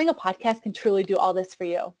 But having a podcast can truly do all this for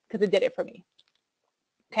you because it did it for me.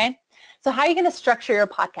 Okay, so how are you going to structure your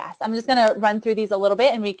podcast? I'm just going to run through these a little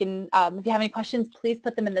bit, and we can, if you have any questions, please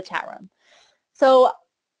put them in the chat room. So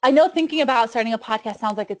I know thinking about starting a podcast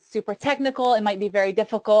sounds like it's super technical. It might be very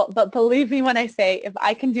difficult, but believe me when I say, if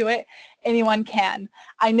I can do it, anyone can.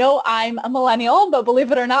 I know I'm a millennial, but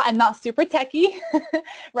believe it or not, I'm not super techie,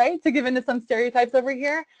 right? To give into some stereotypes over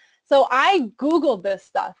here. So I Googled this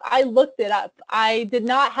stuff. I looked it up. I did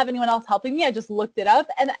not have anyone else helping me. I just looked it up.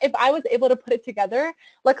 And if I was able to put it together,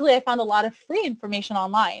 luckily I found a lot of free information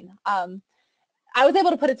online. I was able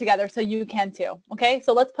to put it together, so you can too, okay?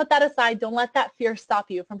 So let's put that aside. Don't let that fear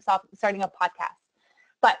stop you from starting a podcast.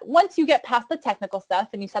 But once you get past the technical stuff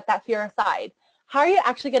and you set that fear aside, how are you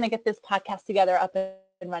actually going to get this podcast together up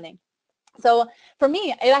and running? So for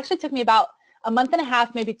me, it actually took me about a month and a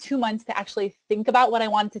half, maybe 2 months to actually think about what I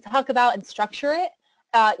wanted to talk about and structure it.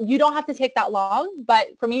 You don't have to take that long, but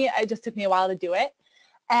for me, it just took me a while to do it.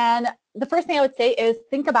 And the first thing I would say is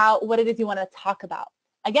think about what it is you want to talk about.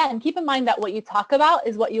 Again, keep in mind that what you talk about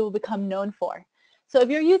is what you will become known for. So if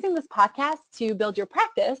you're using this podcast to build your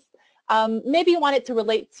practice, maybe you want it to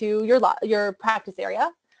relate to your practice area.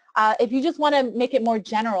 If you just want to make it more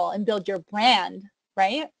general and build your brand,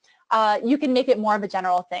 right, you can make it more of a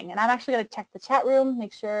general thing. And I'm actually going to check the chat room,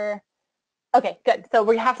 make sure. Okay, good. So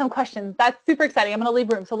we have some questions. That's super exciting. I'm going to leave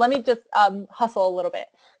room. So let me just hustle a little bit.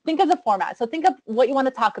 Think of the format. So think of what you want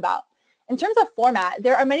to talk about. In terms of format,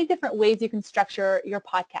 there are many different ways you can structure your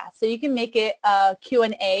podcast. So you can make it a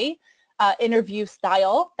Q&A interview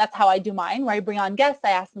style. That's how I do mine, where I bring on guests,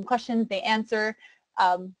 I ask them questions, they answer.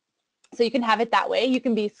 So you can have it that way. You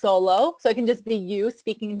can be solo. So it can just be you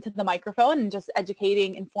speaking into the microphone and just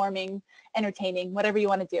educating, informing, entertaining, whatever you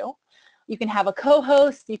want to do. You can have a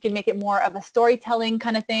co-host. You can make it more of a storytelling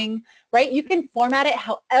kind of thing, right? You can format it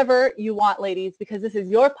however you want, ladies, because this is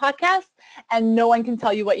your podcast and no one can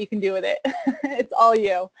tell you what you can do with it. It's all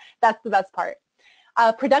you. That's the best part.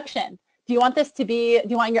 Production. Do you want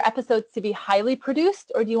your episodes to be highly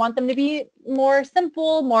produced, or do you want them to be more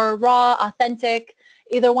simple, more raw, authentic?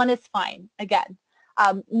 Either one is fine. Again,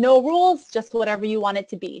 no rules, just whatever you want it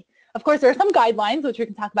to be. Of course, there are some guidelines, which we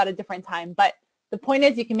can talk about at a different time, but the point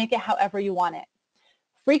is you can make it however you want it.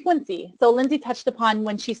 Frequency. So Lindsay touched upon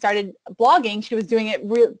when she started blogging, she was doing it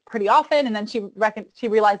pretty often, and then she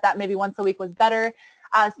realized that maybe once a week was better.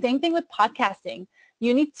 Same thing with podcasting.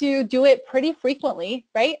 You need to do it pretty frequently,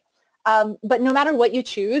 right? But no matter what you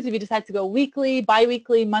choose, if you decide to go weekly,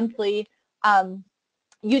 bi-weekly, monthly,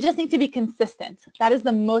 you just need to be consistent. That is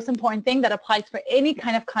the most important thing that applies for any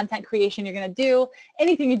kind of content creation you're going to do,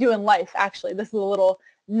 anything you do in life, actually. This is a little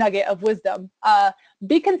nugget of wisdom.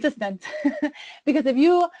 Be consistent. Because if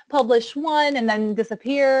you publish one and then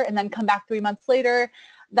disappear and then come back 3 months later,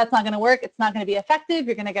 that's not going to work. It's not going to be effective.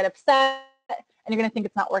 You're going to get upset and you're going to think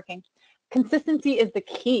it's not working. Consistency is the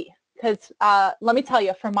key. Because let me tell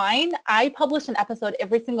you, for mine, I publish an episode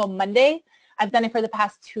every single Monday. I've done it for the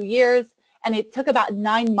past 2 years, and it took about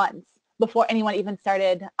 9 months before anyone even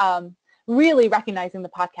started really recognizing the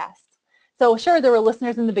podcast. So sure, there were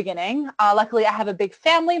listeners in the beginning. Luckily, I have a big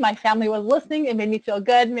family. My family was listening. It made me feel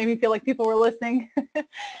good, made me feel like people were listening.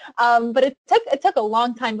 But it took a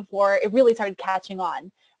long time before it really started catching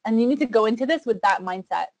on. And you need to go into this with that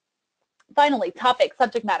mindset. Finally, topic,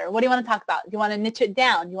 subject matter. What do you want to talk about? Do you want to niche it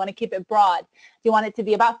down? You want to keep it broad? Do you want it to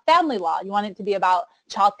be about family law? You want it to be about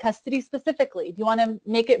child custody specifically? Do you want to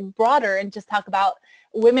make it broader and just talk about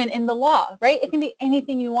women in the law, right? It can be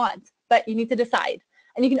anything you want, but you need to decide.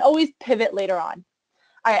 And you can always pivot later on.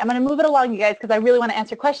 All right, I'm going to move it along, you guys, because I really want to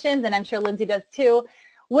answer questions, and I'm sure Lindsay does too.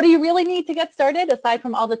 What do you really need to get started, aside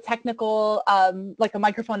from all the technical, like a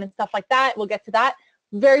microphone and stuff like that? We'll get to that.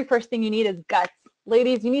 Very first thing you need is guts.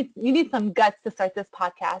 Ladies, you need some guts to start this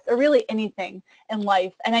podcast, or really anything in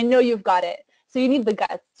life, and I know you've got it. So you need the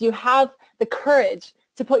guts. You have the courage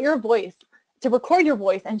to put your voice, to record your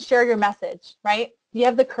voice and share your message, right? You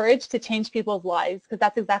have the courage to change people's lives, because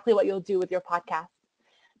that's exactly what you'll do with your podcast.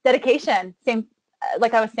 Dedication, same,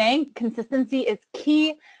 like I was saying, consistency is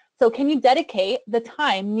key. So can you dedicate the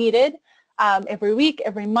time needed every week,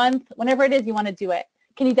 every month, whenever it is you want to do it?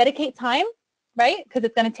 Can you dedicate time, right? Because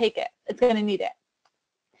it's going to take it. It's going to need it.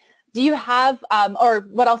 Do you have, or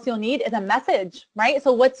what else you'll need is a message, right?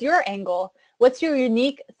 So what's your angle? What's your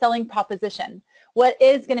unique selling proposition? What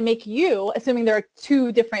is going to make you, assuming there are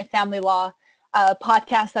 2 different family law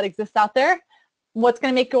podcasts that exist out there, what's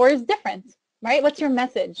going to make yours different, right? What's your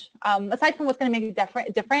message? Aside from what's going to make you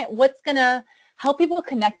different, what's going to help people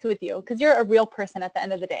connect with you? Because you're a real person at the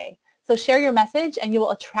end of the day. So share your message and you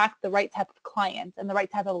will attract the right type of clients and the right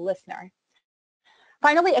type of listener.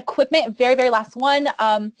 Finally, equipment, very, very last one.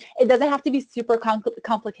 It doesn't have to be super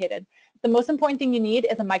complicated. The most important thing you need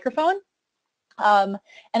is a microphone. And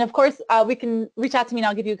of course, we can reach out to me and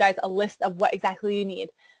I'll give you guys a list of what exactly you need.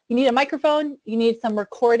 You need a microphone, you need some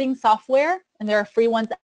recording software, and there are free ones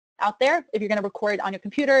out there if you're going to record on your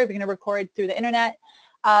computer, if you're going to record through the internet.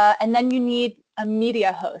 And then you need a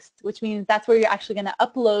media host, which means that's where you're actually going to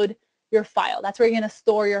upload your file. That's where you're going to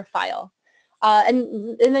store your file.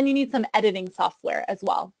 And then you need some editing software as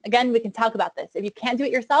well. Again, we can talk about this. If you can't do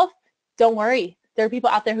it yourself, don't worry. There are people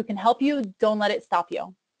out there who can help you. Don't let it stop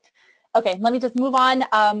you. Okay, let me just move on.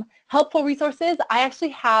 Helpful resources. I actually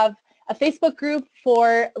have a Facebook group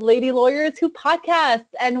for lady lawyers who podcast,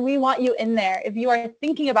 and we want you in there. If you are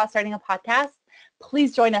thinking about starting a podcast,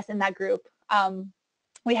 please join us in that group.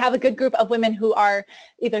 We have a good group of women who are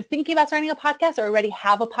either thinking about starting a podcast or already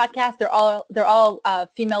have a podcast. They're all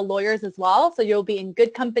female lawyers as well, so you'll be in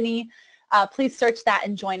good company. Please search that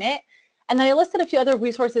and join it. And then I listed a few other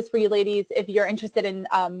resources for you ladies if you're interested in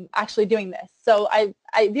actually doing this. So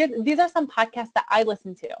these are some podcasts that I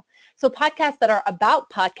listen to. So podcasts that are about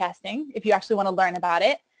podcasting, if you actually want to learn about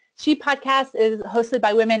it. She Podcast is hosted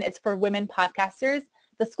by women. It's for women podcasters.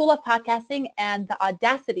 The School of Podcasting and the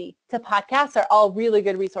Audacity to Podcast are all really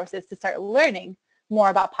good resources to start learning more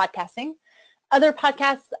about podcasting. Other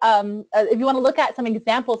podcasts, if you want to look at some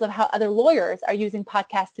examples of how other lawyers are using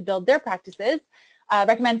podcasts to build their practices,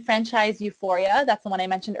 recommend Franchise Euphoria. That's the one I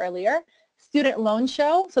mentioned earlier. Student Loan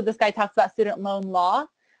Show. So this guy talks about student loan law.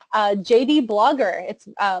 JD Blogger. It's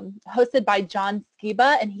hosted by John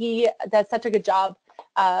Skiba, and he does such a good job,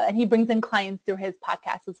 and he brings in clients through his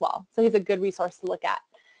podcast as well. So he's a good resource to look at.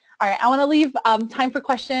 All right, I want to leave time for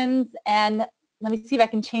questions, and let me see if I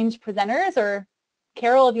can change presenters, or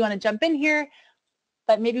Carol, if you want to jump in here,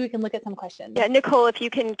 but maybe we can look at some questions. Yeah, Nicole, if you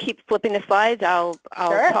can keep flipping the slides, I'll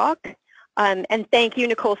Sure. talk. And thank you,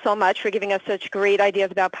 Nicole, so much for giving us such great ideas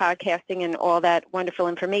about podcasting and all that wonderful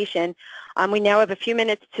information. We now have a few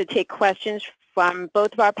minutes to take questions from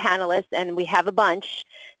both of our panelists, and we have a bunch.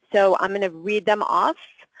 So I'm going to read them off.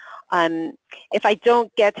 If I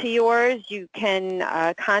don't get to yours, you can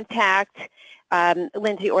contact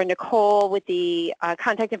Lindsay or Nicole with the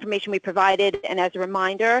contact information we provided. And as a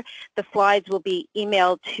reminder, the slides will be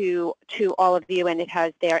emailed to all of you, and it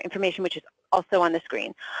has their information, which is also on the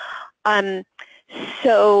screen.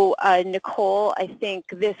 Nicole, I think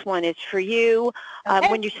this one is for you. Okay.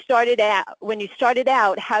 When you started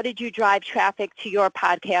out, how did you drive traffic to your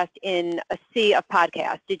podcast in a sea of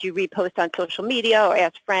podcasts? Did you repost on social media or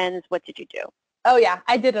ask friends? What did you do? Oh yeah,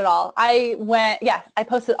 I did it all. I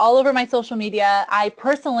posted all over my social media. I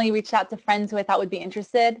personally reached out to friends who I thought would be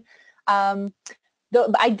interested. Though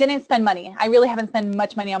I didn't spend money. I really haven't spent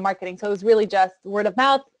much money on marketing, so it was really just word of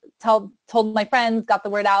mouth. Told my friends, got the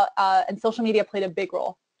word out, and social media played a big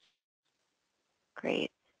role.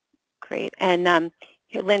 Great. And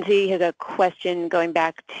Lindsay has a question going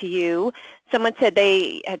back to you. Someone said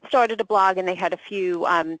they had started a blog and they had a few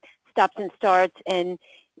stops and starts, and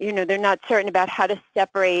they're not certain about how to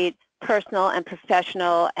separate personal and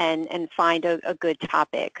professional and find a good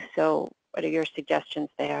topic. So what are your suggestions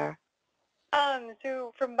there?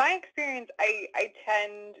 So from my experience, I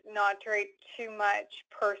tend not to write too much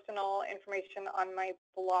personal information on my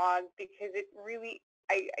blog because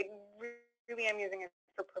I really am using it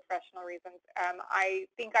for professional reasons. I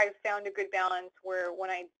think I've found a good balance where when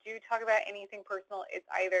I do talk about anything personal, it's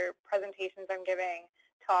either presentations I'm giving,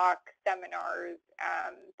 talks, seminars,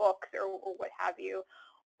 books, or what have you,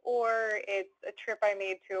 or it's a trip I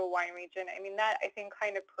made to a wine region. I mean, that I think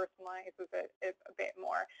kind of personalizes it a bit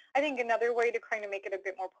more. I think another way to kind of make it a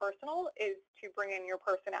bit more personal is to bring in your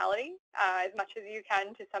personality as much as you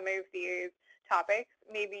can to some of these topics.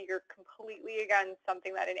 Maybe you're completely against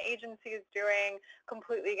something that an agency is doing,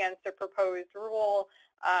 completely against a proposed rule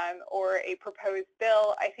or a proposed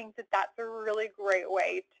bill. I think that that's a really great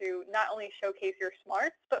way to not only showcase your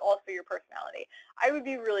smarts, but also your personality. I would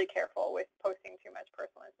be really careful with posting too much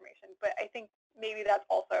personal information, but I think maybe that's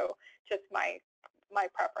also just my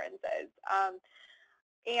preferences.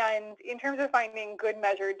 And in terms of finding good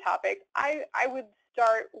measured topics, I would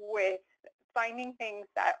start with finding things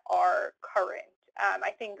that are current.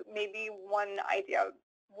 I think maybe one idea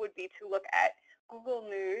would be to look at Google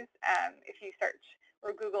News. If you search,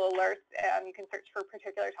 or Google Alerts, you can search for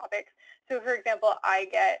particular topics. So for example, I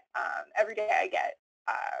get, every day I get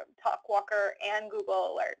TalkWalker and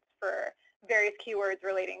Google Alerts for various keywords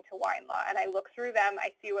relating to wine law, and I look through them, I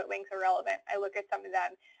see what links are relevant, I look at some of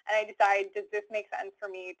them, and I decide, does this make sense for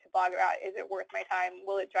me to blog about? Is it worth my time?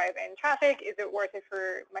 Will it drive in traffic? Is it worth it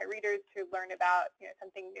for my readers to learn about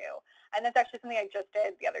something new? And that's actually something I just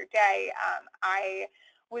did the other day. I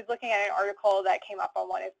was looking at an article that came up on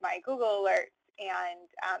one of my Google Alerts, and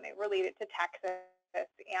it related to Texas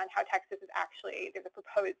and how Texas is actually, there's a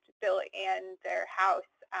proposed bill in their House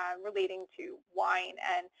relating to wine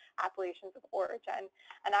and appellations of origin.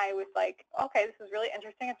 And I was like, okay, this is really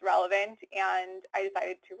interesting, it's relevant, and I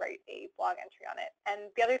decided to write a blog entry on it. And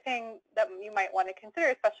the other thing that you might want to consider,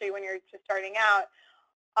 especially when you're just starting out,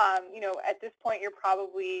 at this point you've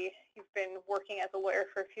been working as a lawyer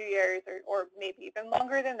for a few years or maybe even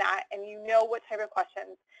longer than that, and you know what type of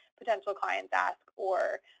questions potential clients ask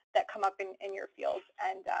or that come up in your field,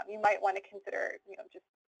 and you might want to consider just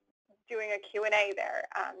doing a Q&A there.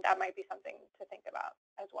 That might be something to think about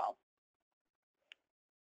as well.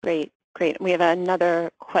 Great. We have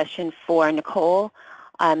another question for Nicole.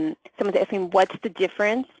 Someone's asking, what's the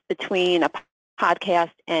difference between a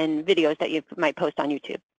podcast and videos that you might post on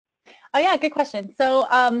YouTube? Oh yeah, good question. So,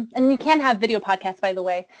 and you can have video podcasts, by the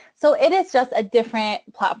way. So it is just a different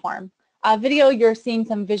platform. Video, you're seeing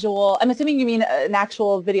some visual. I'm assuming you mean an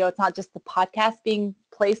actual video. It's not just the podcast being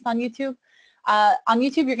placed on YouTube. On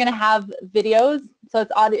YouTube, you're going to have videos, so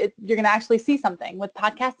it's audio. You're going to actually see something. With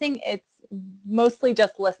podcasting, it's mostly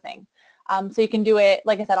just listening. So you can do it,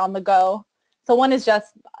 like I said, on the go. So one is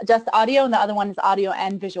just audio, and the other one is audio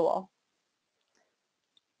and visual.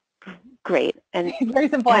 Great. And very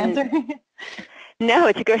simple answer. No,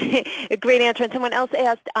 it's a great answer. And someone else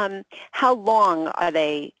asked, how long are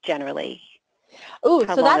they generally? Ooh,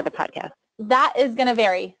 how so long are the podcasts? That is going to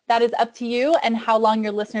vary. That is up to you and how long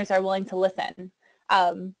your listeners are willing to listen.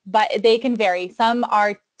 But they can vary. Some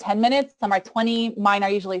are 10 minutes, some are 20. Mine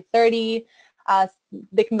are usually 30.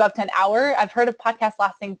 They can go up to an hour. I've heard of podcasts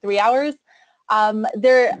lasting 3 hours.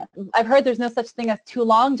 I've heard there's no such thing as too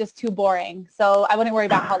long, just too boring. So I wouldn't worry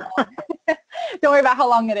about how long. Don't worry about how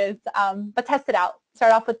long it is, but test it out.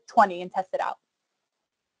 Start off with 20 and test it out.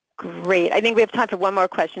 Great. I think we have time for one more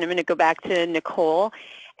question. I'm going to go back to Nicole.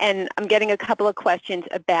 And I'm getting a couple of questions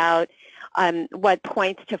about what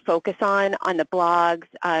points to focus on the blogs.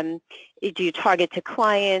 Do you target to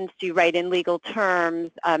clients? Do you write in legal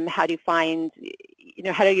terms? How do you find,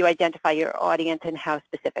 how do you identify your audience and how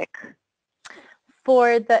specific?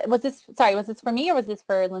 Was this for me or was this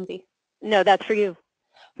for Lindsay? No, that's for you.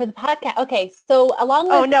 For the podcast, okay. So along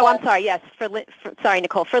with I'm sorry. Yes, sorry,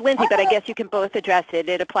 Nicole. For Lindsay, but I guess you can both address it.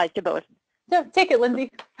 It applies to both. So take it,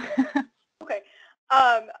 Lindsay. Okay.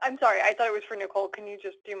 I'm sorry. I thought it was for Nicole. Do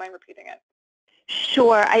you mind repeating it?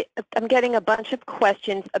 Sure. I'm getting a bunch of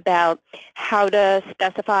questions about how to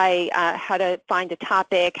specify, how to find a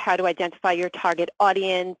topic, how to identify your target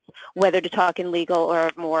audience, whether to talk in legal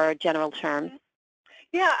or more general terms.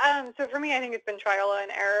 Yeah, so for me, I think it's been trial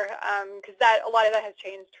and error because a lot of that has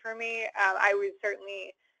changed for me. I was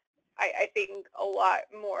certainly, I think, a lot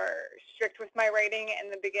more strict with my writing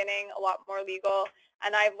in the beginning, a lot more legal,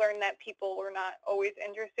 and I've learned that people were not always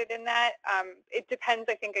interested in that. It depends,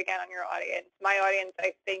 I think, again, on your audience. My audience,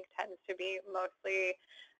 I think, tends to be mostly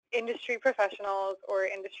industry professionals or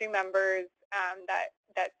industry members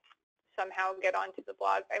that somehow get onto the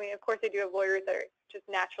blog. I mean, of course, I do have lawyers that are just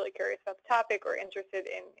naturally curious about the topic or interested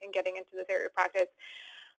in getting into this area of practice.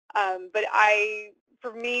 But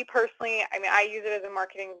for me personally, I mean, I use it as a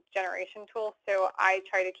marketing generation tool, so I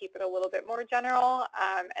try to keep it a little bit more general.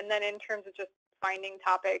 And then in terms of just finding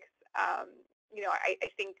topics, I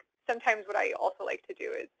think sometimes what I also like to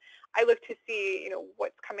do is I look to see,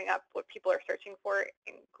 what's coming up, what people are searching for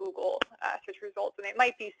in Google search results, and it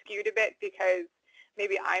might be skewed a bit because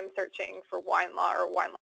maybe I'm searching for wine law or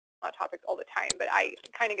wine law topics all the time, but I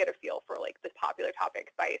kind of get a feel for like the popular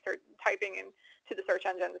topics by typing into the search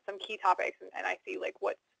engine some key topics, and I see like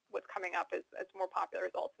what's coming up as more popular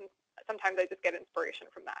results, and sometimes I just get inspiration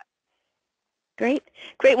from that. Great.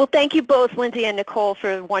 Well, thank you both, Lindsay and Nicole,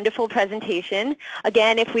 for a wonderful presentation.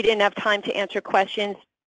 Again, if we didn't have time to answer questions,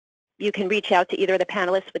 you can reach out to either of the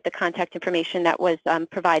panelists with the contact information that was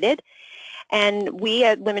provided. And we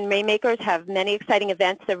at Women Rainmakers have many exciting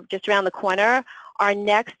events that are just around the corner. Our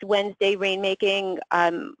next Wednesday Rainmaking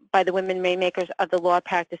by the Women Rainmakers of the Law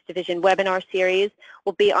Practice Division webinar series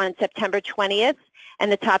will be on September 20th,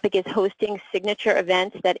 and the topic is hosting signature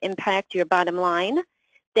events that impact your bottom line.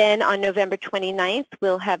 Then on November 29th,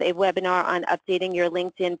 we'll have a webinar on updating your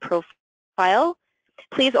LinkedIn profile.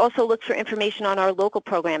 Please also look for information on our local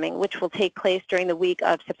programming, which will take place during the week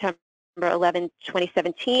of September 11,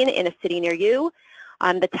 2017 in a city near you.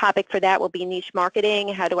 The topic for that will be niche marketing,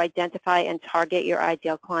 how to identify and target your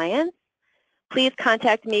ideal clients. Please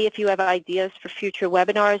contact me if you have ideas for future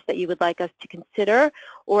webinars that you would like us to consider,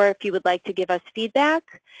 or if you would like to give us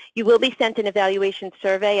feedback. You will be sent an evaluation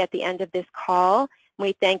survey at the end of this call.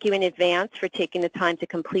 We thank you in advance for taking the time to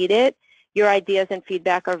complete it. Your ideas and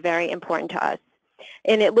feedback are very important to us.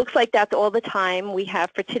 And it looks like that's all the time we have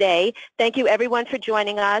for today. Thank you, everyone, for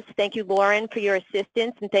joining us. Thank you, Lauren, for your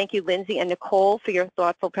assistance, and thank you, Lindsay and Nicole, for your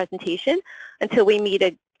thoughtful presentation. Until we meet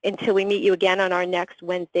you again on our next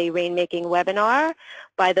Wednesday Rainmaking webinar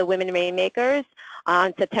by the Women Rainmakers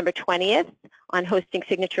on September 20th on hosting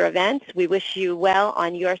signature events, we wish you well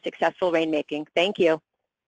on your successful rainmaking. Thank you.